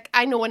 When I was like,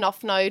 I know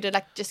enough now to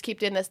like just keep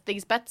doing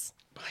these bits.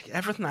 Like,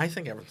 I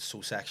think everything's so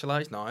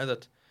sexualized now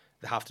that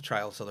they have to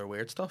try all this other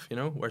weird stuff, you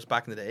know? Whereas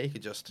back in the day, you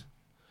could just,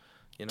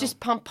 you know. Just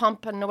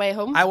pump and away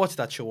home. I watched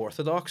that show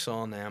Orthodox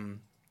on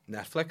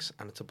Netflix,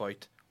 and it's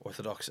about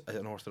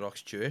an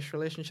Orthodox Jewish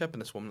relationship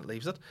and this woman that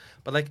leaves it.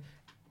 But like,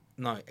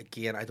 now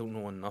again, I don't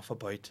know enough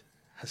about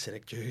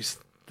Hasidic Jews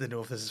to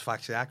know if this is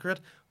factually accurate.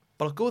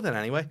 But I'll go with it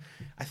anyway.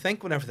 I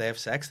think whenever they have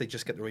sex, they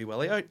just get the wee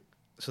willy out.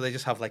 So they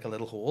just have like a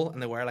little hole,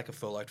 and they wear like a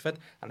full outfit,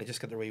 and they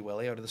just get the wee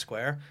willy out of the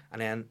square,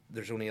 and then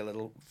there's only a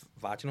little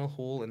vaginal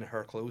hole in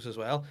her clothes as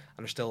well,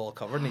 and they're still all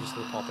covered, and they just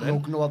pop it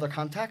in. No other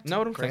contact?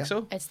 No, I don't Great. think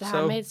so. It's the So,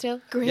 Handmaid's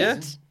Tale. Great.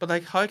 Yeah, but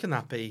like, how can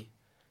that be?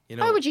 You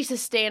know, How would you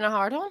sustain a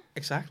hard on?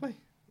 exactly.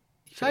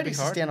 How Should do it you be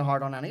hard? sustain a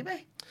hard on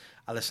anyway?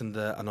 I listened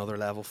to Another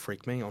Level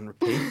Freak Me on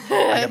repeat.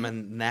 I get my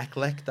neck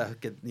licked. I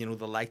get the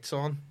lights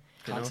on.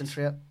 You know,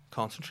 Concentrate.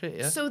 concentrate.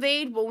 Yeah. So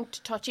they won't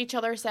touch each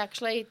other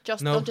sexually.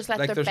 Just No, they'll just let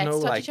like their there's bits no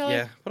touch like each other.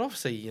 yeah, but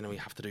obviously you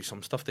have to do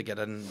some stuff to get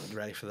in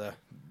ready for the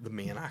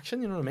main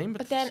action. You know what I mean?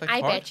 But then it's, like, I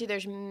hard. bet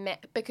you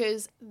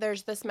because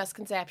there's this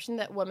misconception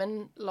that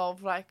women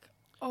love like,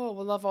 oh,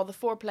 we love all the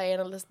foreplay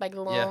and all this big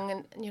long,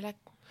 and you're like,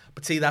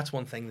 But see, that's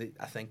one thing that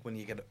I think when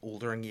you get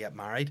older and you get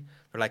married,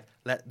 they're like,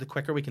 the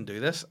quicker we can do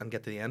this and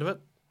get to the end of it,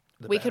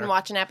 the we better. can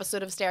watch an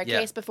episode of Staircase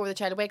Yeah. before the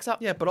child wakes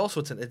up. Yeah, but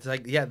also it's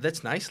like, yeah,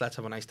 that's nice. Let's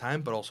have a nice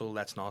time, but also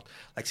let's not.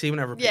 Like, see,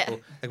 whenever people,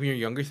 Yeah. like when you're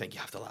younger, you think you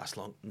have to last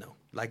long. No.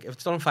 Like, if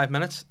it's done in 5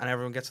 minutes and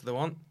everyone gets what they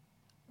want,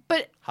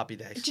 But happy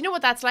days. do you know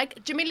what that's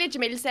like? Jamelia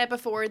Jamil said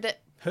before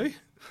that Who?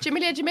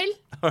 Jamelia Jamil.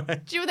 All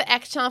right. Do you know the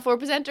ex Channel 4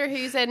 presenter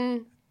who's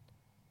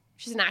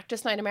she's an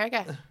actress now in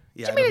America?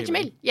 Yeah, I know Jamelia who you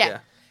mean. Jamil. Yeah.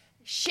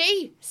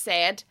 She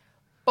said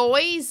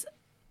boys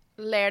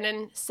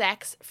learning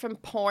sex from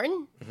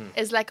porn Mm-hmm.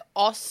 is like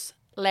us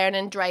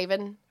learning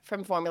driving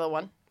from Formula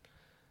One.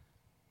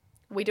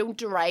 We don't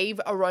drive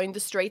around the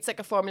streets like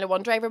a Formula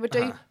One driver would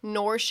do,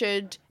 nor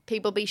should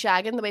people be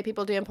shagging the way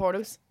people do in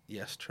pornos.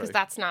 Yes, true. Because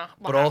that's not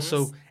what But happens.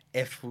 also,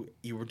 if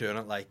you were doing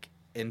it like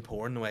in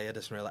porn, the way it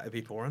isn't really, it'd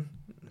be porn.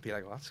 It'd be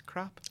like, well, that's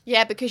crap.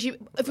 Yeah, because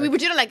if we were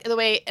doing it like the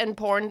way in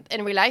porn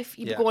in real life,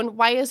 you'd be going,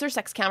 why is there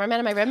 6 cameramen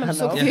in my room? I'm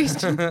so know.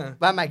 confused.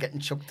 Why am I getting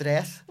choked to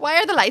death? Why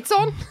are the lights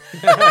on?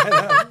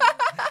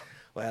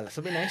 Well,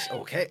 this'll be nice.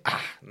 Okay.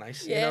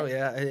 Nice. Yeah. You know,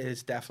 yeah, it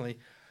is definitely.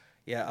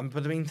 Yeah,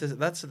 but I mean,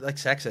 that's like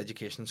sex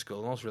education in school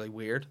and all is really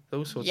weird,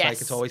 though. So it's like,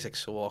 Yes. it's always like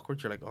so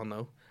awkward. You're like, oh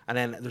no. And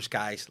then there's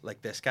guys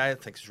like this guy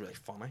that thinks it's really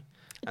funny.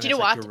 And Do you know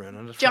it's like what? you're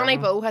ruining it for Johnny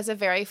everyone. Bowe has a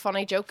very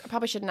funny joke. I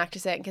probably shouldn't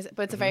actually say it,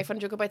 but it's a very funny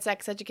joke about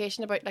sex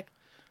education. About like,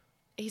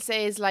 he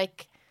says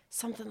like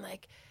something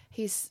like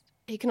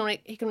he can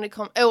only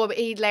come. Oh,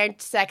 he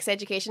learned sex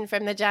education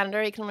from the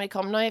janitor. He can only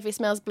come now if he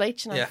smells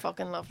bleach, and I Yeah.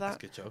 fucking love that.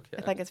 That's a good joke. Yeah.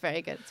 I think it's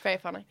very good. It's very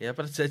funny. Yeah,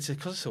 but it's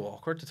because it's so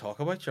awkward to talk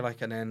about. You're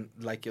like, and then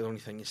like the only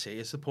thing you see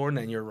is the porn,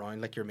 and then you're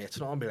around like your mates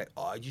and all, and be like,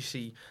 oh, did you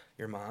see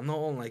your man and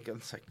all? And like,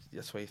 it's like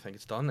that's why you think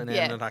it's done, and then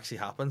Yeah. it actually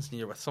happens, and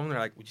you're with someone. They're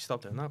like, would you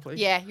stop doing that, please?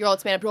 Yeah, you're all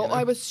it's bro. You know?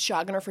 I was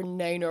shagging her for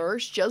 9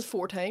 hours, just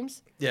 4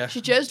 times. Yeah. She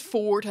just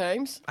 4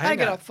 times. I think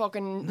got I- a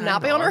fucking 9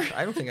 nappy on her. hours.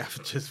 I don't think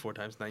I've just 4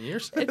 times 9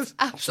 years. It's She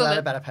let a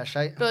absolute bit of piss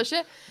out.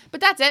 bullshit. But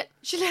that's it.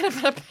 She let a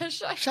bit of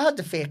piss out. She had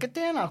to fake it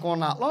then, not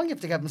going that long. You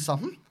have to give them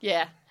something.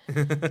 Yeah.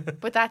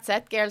 But that's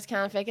it. Girls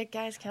can't fake it.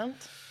 Guys can't.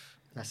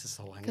 This is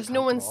the whole thing. Because you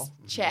no can't one's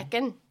draw.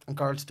 checking And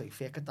girls do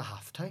fake it, they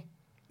have to.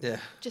 Yeah.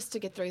 just to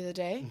get through the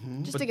day.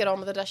 Just But- to get on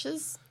with the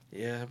dishes.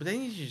 Yeah, but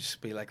then you just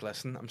be like,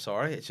 listen, I'm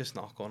sorry, it's just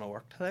not going to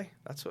work today.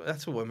 That's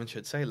what women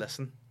should say.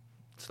 Listen,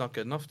 it's not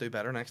good enough. Do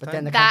better next But time.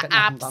 then they can't That get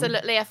nothing done.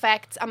 absolutely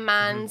affects a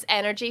man's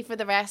energy for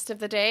the rest of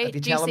the day. If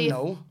you Do tell see them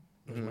no,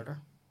 there's murder.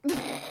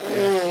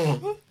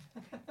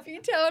 If you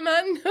tell a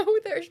man no,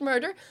 there's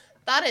murder.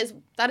 That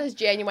is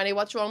genuinely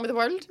what's wrong with the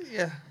world.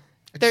 yeah.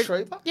 It's There-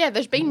 true, but Yeah,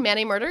 there's been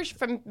many murders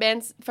from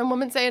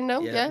women saying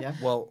no. Yeah. Yeah.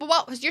 Well, But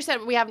what was you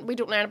said we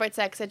don't learn about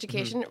sex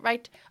education,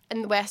 right?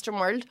 In the Western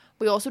world,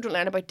 we also don't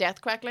learn about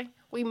death correctly.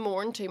 We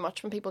mourn too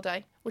much when people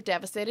die. We're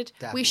devastated.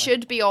 Definitely. We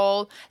should be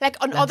all like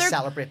on let's other.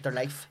 celebrate their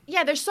life.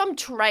 Yeah, there's some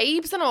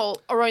tribes and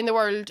all around the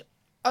world,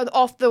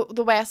 off the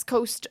west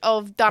coast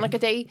of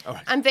Donegal,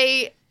 Alright. and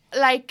they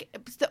like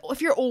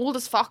if you're old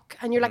as fuck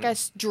and you're like a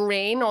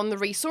drain on the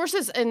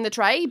resources in the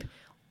tribe,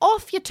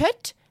 off you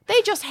toot.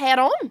 They just head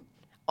on.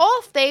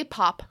 Off they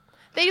pop.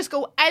 They just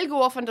go, I'll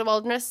go off into the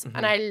wilderness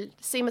and I'll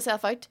see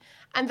myself out.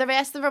 And the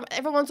rest of them,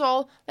 everyone's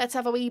all, let's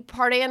have a wee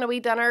party and a wee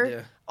dinner.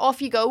 Yeah.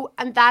 Off you go.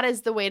 And that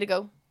is the way to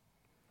go.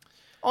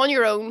 On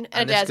your own, in a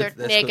and this desert,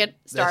 goes- naked,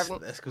 this- starving.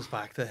 This goes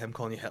back to him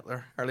calling you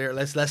Hitler earlier.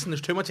 Listen,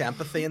 there's too much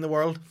empathy in the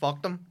world.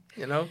 Fuck them,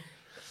 you know?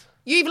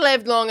 You've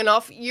lived long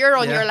enough. You're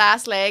on Yeah. your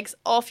last legs.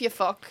 Off you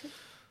fuck.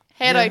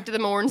 Head Yeah. out to the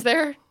Mourns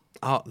there.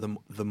 Oh,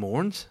 the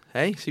Mourns.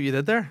 Hey, see what you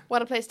did there?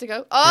 What a place to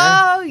go.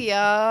 Oh,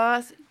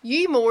 yes.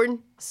 You mourn,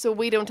 so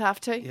we don't have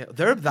to. Yeah,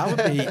 that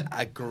would be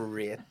a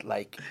great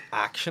like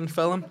action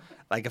film.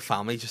 Like a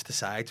family just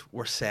decides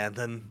we're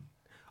sending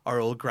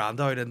our old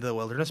granddad out into the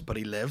wilderness, but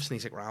he lives and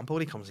he's like Rambo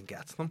and he comes and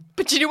gets them.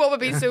 But you know what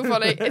would be so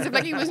funny? Is if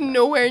like he was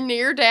nowhere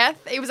near death.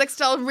 He was like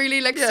still really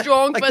like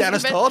strong. like physical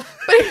Dennis fit. Todd.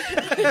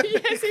 But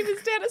yes, he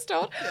was Dennis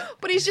Todd.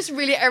 But he's just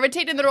really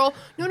irritated. They're all,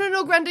 no,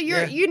 Granda,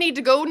 you need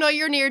to go. Now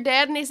you're near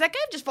dead. And he's like,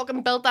 I've just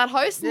fucking built that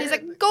house. And he's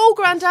like, go,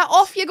 Granda,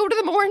 off you go to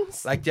the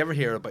Mourns. Like, do you ever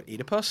hear about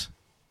Oedipus?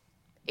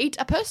 Eat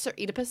a puss or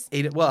Oedipus?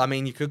 Well, I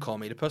mean, you could call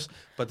him Oedipus,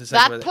 but there's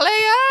That like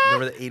player.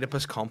 where the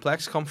Oedipus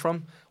complex come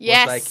from.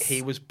 Yes. Was like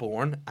he was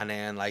born and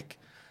then like,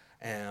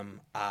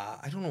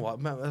 I don't know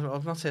what,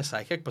 I'll not say a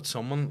psychic, but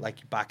someone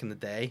like back in the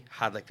day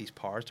had like these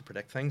powers to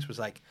predict things. Was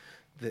like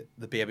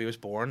the baby was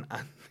born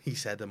and he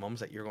said to the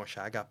mum's like, you're going to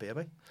shag that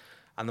baby,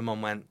 and the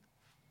mum went,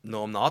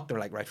 no, I'm not. They're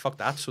like, right, fuck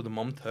that. So the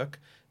mum took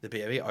the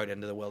baby out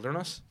into the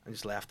wilderness and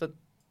just left it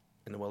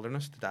in the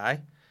wilderness to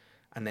die,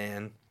 and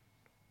then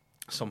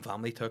some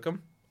family took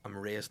him and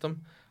raised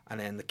him, and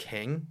then the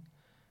king,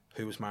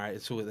 who was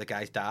married, so the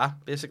guy's dad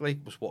basically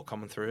was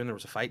coming through, and there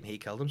was a fight, and he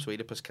killed him. So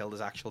Oedipus killed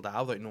his actual dad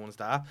without knowing his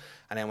dad,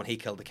 and then when he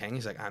killed the king,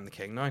 he's like, I'm the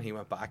king now, and he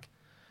went back,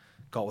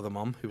 got with a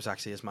mum who was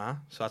actually his ma.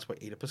 So that's where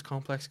Oedipus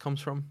complex comes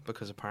from,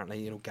 because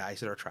apparently guys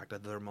that are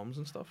attracted to their mums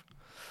and stuff.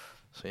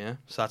 So yeah,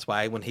 so that's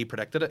why when he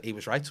predicted it, he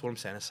was right. So what I'm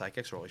saying is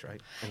psychics are always right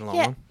in the long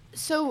Yeah. run.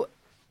 So,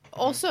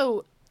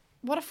 also,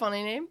 what a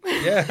funny name.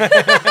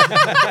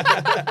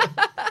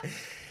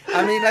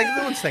 I mean, like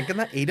no one's thinking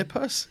that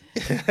Oedipus.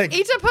 Like,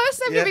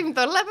 Oedipus? I've never Yeah. even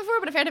thought of that before,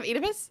 but I've heard of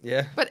Oedipus.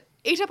 Yeah. But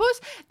Oedipus,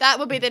 that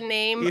would be the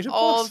name Oedipus.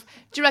 of,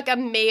 do you like a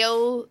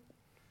male,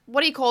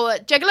 what do you call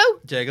it?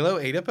 Gigolo?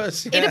 Gigolo,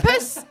 Oedipus. Yeah.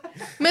 Oedipus?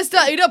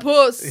 Mr.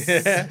 Oedipus.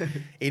 Yeah.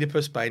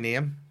 Oedipus by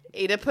name.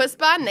 Oedipus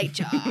by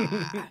nature.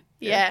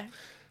 Yeah.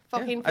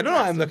 Fucking I don't know.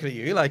 I'm fantastic. looking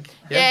at you like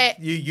Yeah.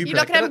 You You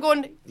look at him predicted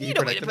going, it. you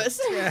know predicted it. Oedipus.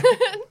 Yeah.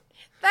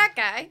 That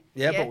guy.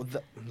 Yeah, but with a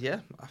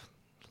lot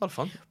of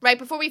fun. Right,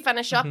 before we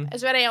finish up, Mm-hmm.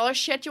 is there any other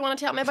shit you want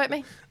to tell me about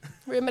me?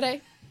 Ruin my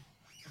day.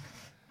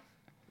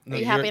 No, Are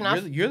you happy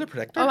enough? You're the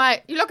predictor. Oh,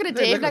 you're looking at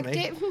No, Dave look at like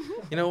me. Dave.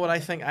 You know what I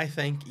think? I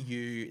think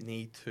you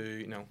need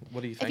to,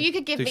 what do you think? If you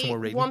could give Do some more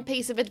me reading. one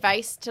piece of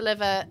advice to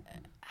live a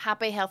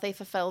happy, healthy,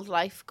 fulfilled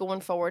life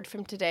going forward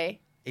from today,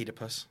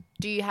 Oedipus.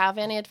 do you have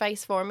any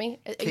advice for me?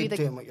 Are you Keep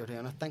doing what you're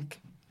doing, I think.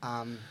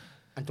 And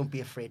don't be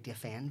afraid to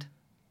offend.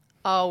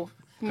 Oh,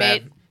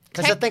 mate.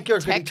 Because I think you're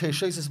goody tick. two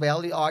shoes as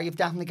well. You've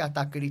definitely got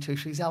that goody two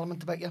shoes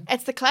element about you.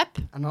 It's the clip.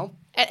 I know.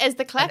 It is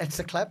the clip. It's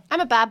the clip. I'm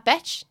a bad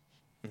bitch.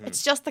 Mm-hmm.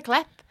 It's just the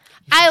clip.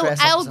 should dress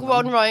up I'll as a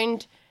run nun.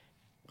 round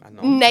I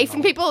know.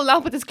 knifing people now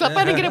with this clip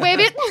on and get away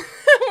with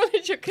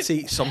it.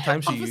 See,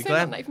 sometimes you, Obviously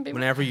Glenn, not knifing people.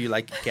 whenever you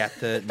get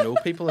to know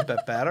people a bit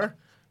better,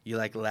 you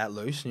let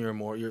loose and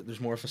there's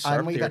more of a I'm a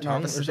syrup wee to your bit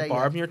tongue. nervous There's a today,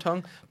 barb yeah. in your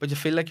tongue, but you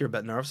feel like you're a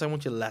bit nervous. I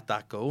want you to let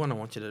that go, and I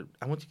want you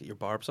to get your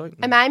barbs out.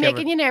 Am I give her-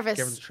 making you nervous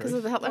give her the because truth.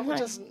 of the Hitler I'm thing?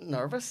 just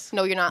nervous.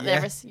 No, you're not Yeah.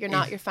 nervous. You're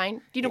not. You're fine.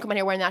 You don't come in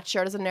here wearing that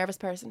shirt as a nervous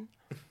person.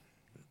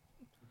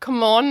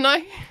 Come on now.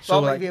 So,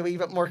 Well, like, maybe a wee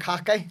bit more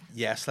cocky.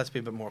 yes, let's be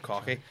a bit more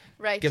cocky.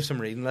 Right. Give some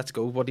reading. Let's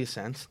go. What do you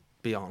sense?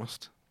 Be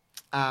honest.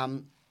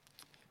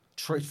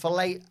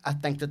 Truthfully, I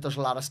think that there's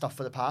a lot of stuff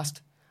for the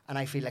past, and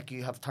I feel like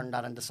you have turned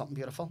that into something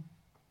beautiful.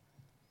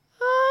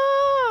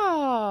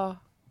 Oh,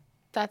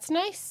 that's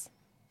nice.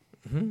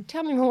 Mm-hmm.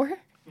 Tell me more.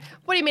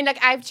 What do you mean?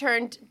 Like I've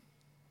turned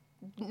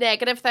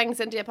negative things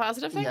into a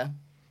positive thing? Yeah.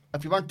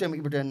 If you weren't doing what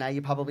you were doing now,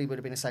 you probably would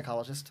have been a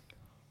psychologist.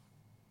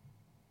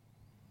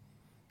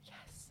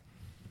 Yes.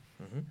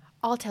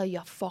 I'll tell you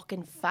a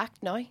fucking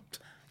fact now.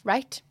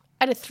 Right?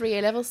 I did 3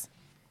 A levels.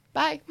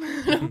 Bye.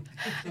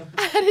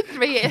 I did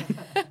 3 A.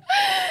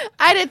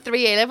 I did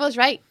 3 A levels,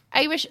 right?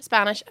 Irish,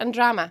 Spanish, and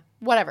drama.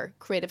 Whatever.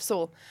 Creative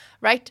soul.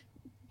 Right?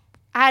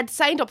 I had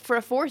signed up for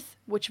a 4th,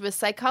 which was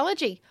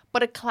psychology,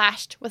 but it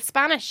clashed with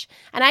Spanish.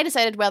 And I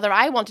decided whether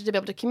I wanted to be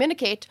able to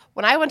communicate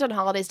when I went on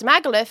holidays to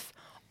Magaluf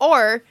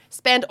or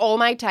spend all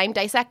my time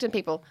dissecting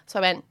people. So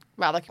I went,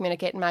 rather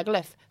communicate in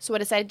Magaluf. So I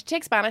decided to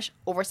take Spanish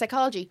over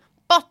psychology.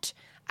 But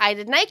I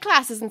did night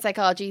classes in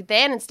psychology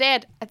then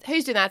instead.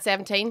 Who's doing that at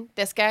 17?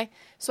 This guy.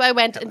 So I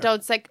went and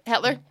done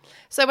Hitler.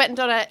 So I went and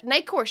done a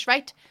night course,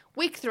 right?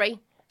 Week 3,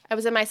 I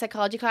was in my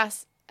psychology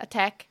class at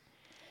Tech.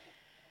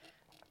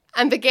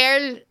 And the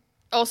girl,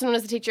 also known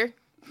as the teacher,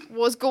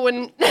 was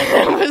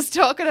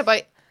talking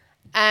about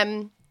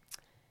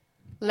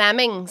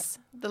lemmings,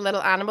 the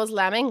little animals,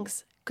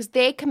 lemmings, because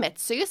they commit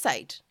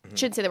suicide.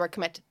 Shouldn't say the word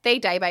commit. They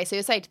die by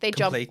suicide. They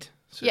Complete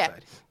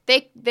suicide. Yeah,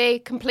 they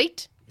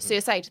complete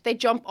suicide. They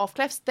jump off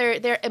cliffs.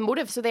 They're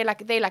emotive, so they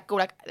go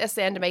like this is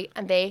the end of me,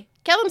 and they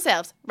kill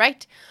themselves.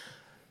 Right.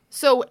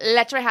 So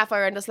literally half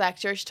hour in this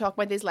lecture, she's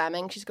talking about these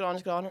lemmings. She's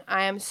going on.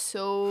 I am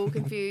so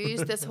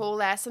confused. This whole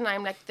lesson,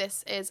 I'm like,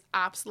 this is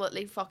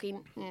absolutely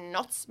fucking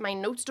nuts. My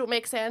notes don't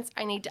make sense.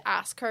 I need to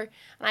ask her.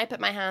 And I put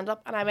my hand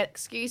up and I went,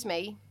 excuse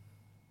me,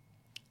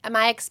 am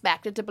I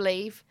expected to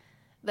believe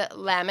that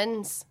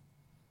lemons,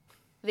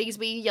 these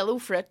wee yellow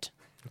fruit,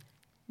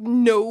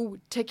 know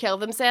to kill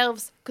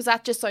themselves? Because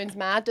that just sounds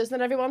mad,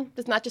 doesn't it, everyone?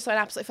 Doesn't that just sound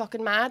absolutely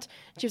fucking mad?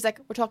 She was like,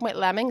 we're talking about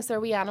lemmings.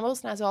 They're wee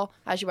animals. And I was all,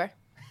 as you were.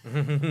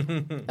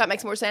 That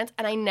makes more sense.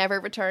 And I never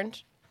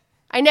returned.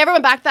 I never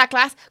went back to that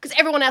class because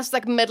everyone else was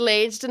like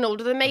middle-aged and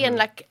older than me and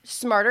like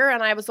smarter,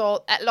 and I was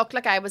all, it looked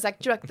like I was like,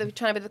 do you know, like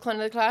trying to be the clown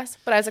of the class,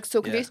 but I was like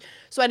so confused.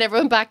 So I never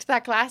went back to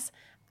that class,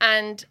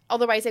 and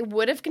otherwise I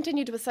would have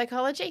continued with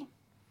psychology.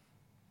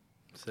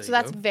 So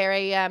that's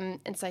very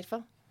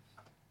insightful.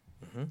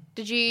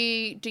 Do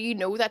you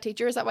know that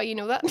teacher? Is that why you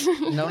know that?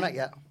 No, not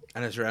yet.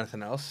 And is there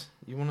anything else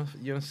you want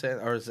to say,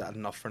 or is that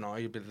enough for now?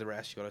 You'll be the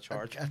rest you got to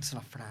charge. That's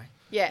enough for now.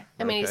 Yeah,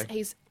 I mean Okay.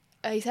 he's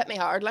hit me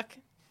hard. Like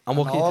And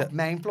what can you tell?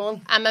 Mind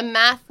blowing. I'm a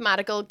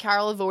mathematical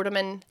Carol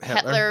Vorderman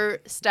Hitler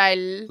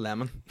style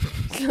Lemon.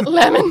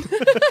 lemon.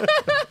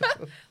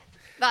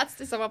 That's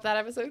to sum up that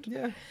episode.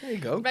 Yeah, there you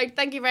go. Right,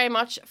 thank you very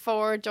much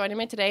for joining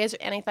me today. Is there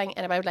anything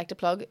anybody would like to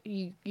plug?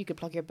 You could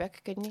plug your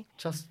book, couldn't you?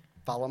 Just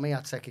follow me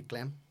at Psychic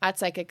Glen. At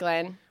Psychic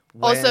Glen.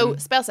 When- Also,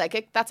 spell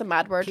psychic. That's a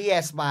mad word.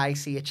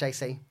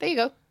 PSYCHIC. There you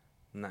go.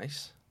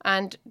 Nice.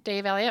 And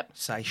Dave Elliott.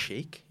 Sai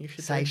Chic, you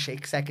should Psy say.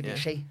 Chic, Second Yeah.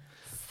 Ishi.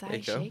 There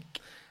you go. Psychic.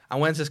 And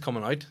when's this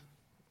coming out? Down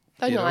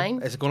Do you the know?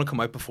 line. Is it going to come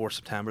out before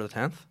September the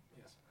 10th?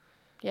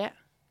 Yeah.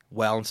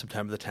 Well, on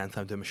September the 10th,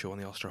 I'm doing a show in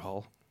the Ulster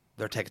Hall.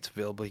 There are tickets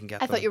available. You can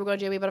get I them. thought you were going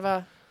to do a wee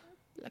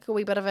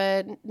bit of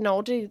a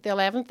nod to the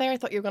 11th there. I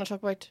thought you were going to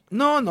talk about.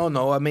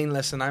 No. I mean,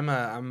 listen,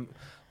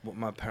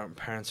 my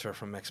parents are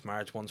from mixed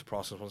marriage. One's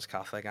Protestant, one's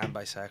Catholic. I'm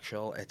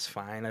bisexual. It's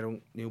fine. I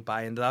don't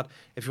buy into that.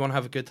 If you want to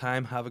have a good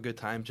time, have a good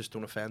time. Just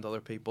don't offend other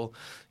people.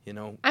 You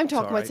know. I'm it's talking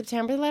all about right.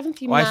 September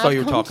 11th. Oh, I thought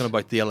you were talking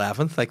about the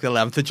 11th, like the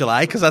 11th of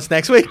July, because that's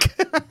next week.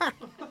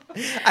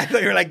 I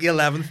thought you were like the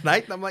 11th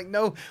night, and I'm like,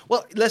 no.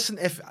 Well, listen,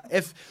 if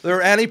there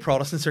are any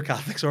Protestants or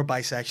Catholics or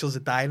bisexuals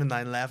that died in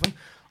 9/11,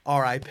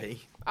 R.I.P.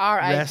 Rest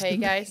R.I.P.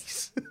 in guys.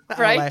 peace.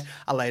 Right.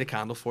 I'll light a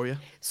candle for you.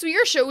 So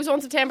your show's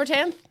on September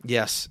 10th.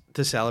 Yes,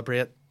 to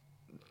celebrate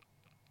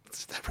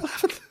September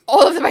 11th.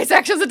 All of the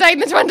bisexuals that died in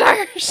the Twin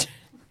Towers.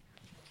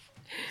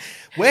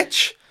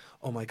 Which,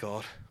 oh my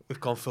God, we've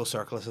gone full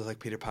circle. This is like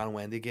Peter Pan and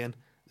Wendy again.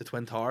 The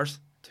Twin Towers,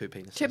 2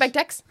 penises. 2 big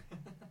dicks.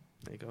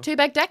 There you go. Two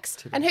big dicks.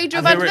 And who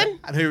drove And into them?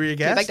 And who were your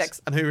guests? big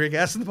dicks. And who were your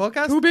guests in the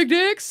podcast? big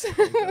dicks.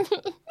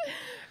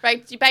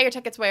 Right, you buy your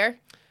tickets where?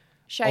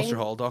 Shine.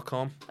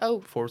 Ulsterhall.com Oh,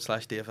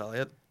 /Dave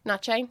Elliott.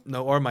 not Shine.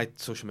 No, or my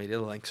social media,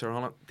 the links are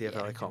on it. Dave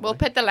Elliott Comedy. We'll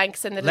put the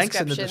links in the Links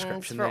in the descriptions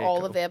description, for there you all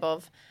go. of the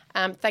above.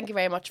 Thank you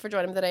very much for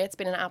joining me today. It's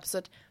been an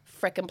absolute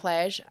frickin'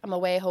 pleasure. I'm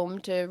away home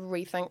to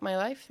rethink my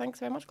life. Thanks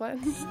very much,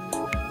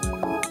 Glenn.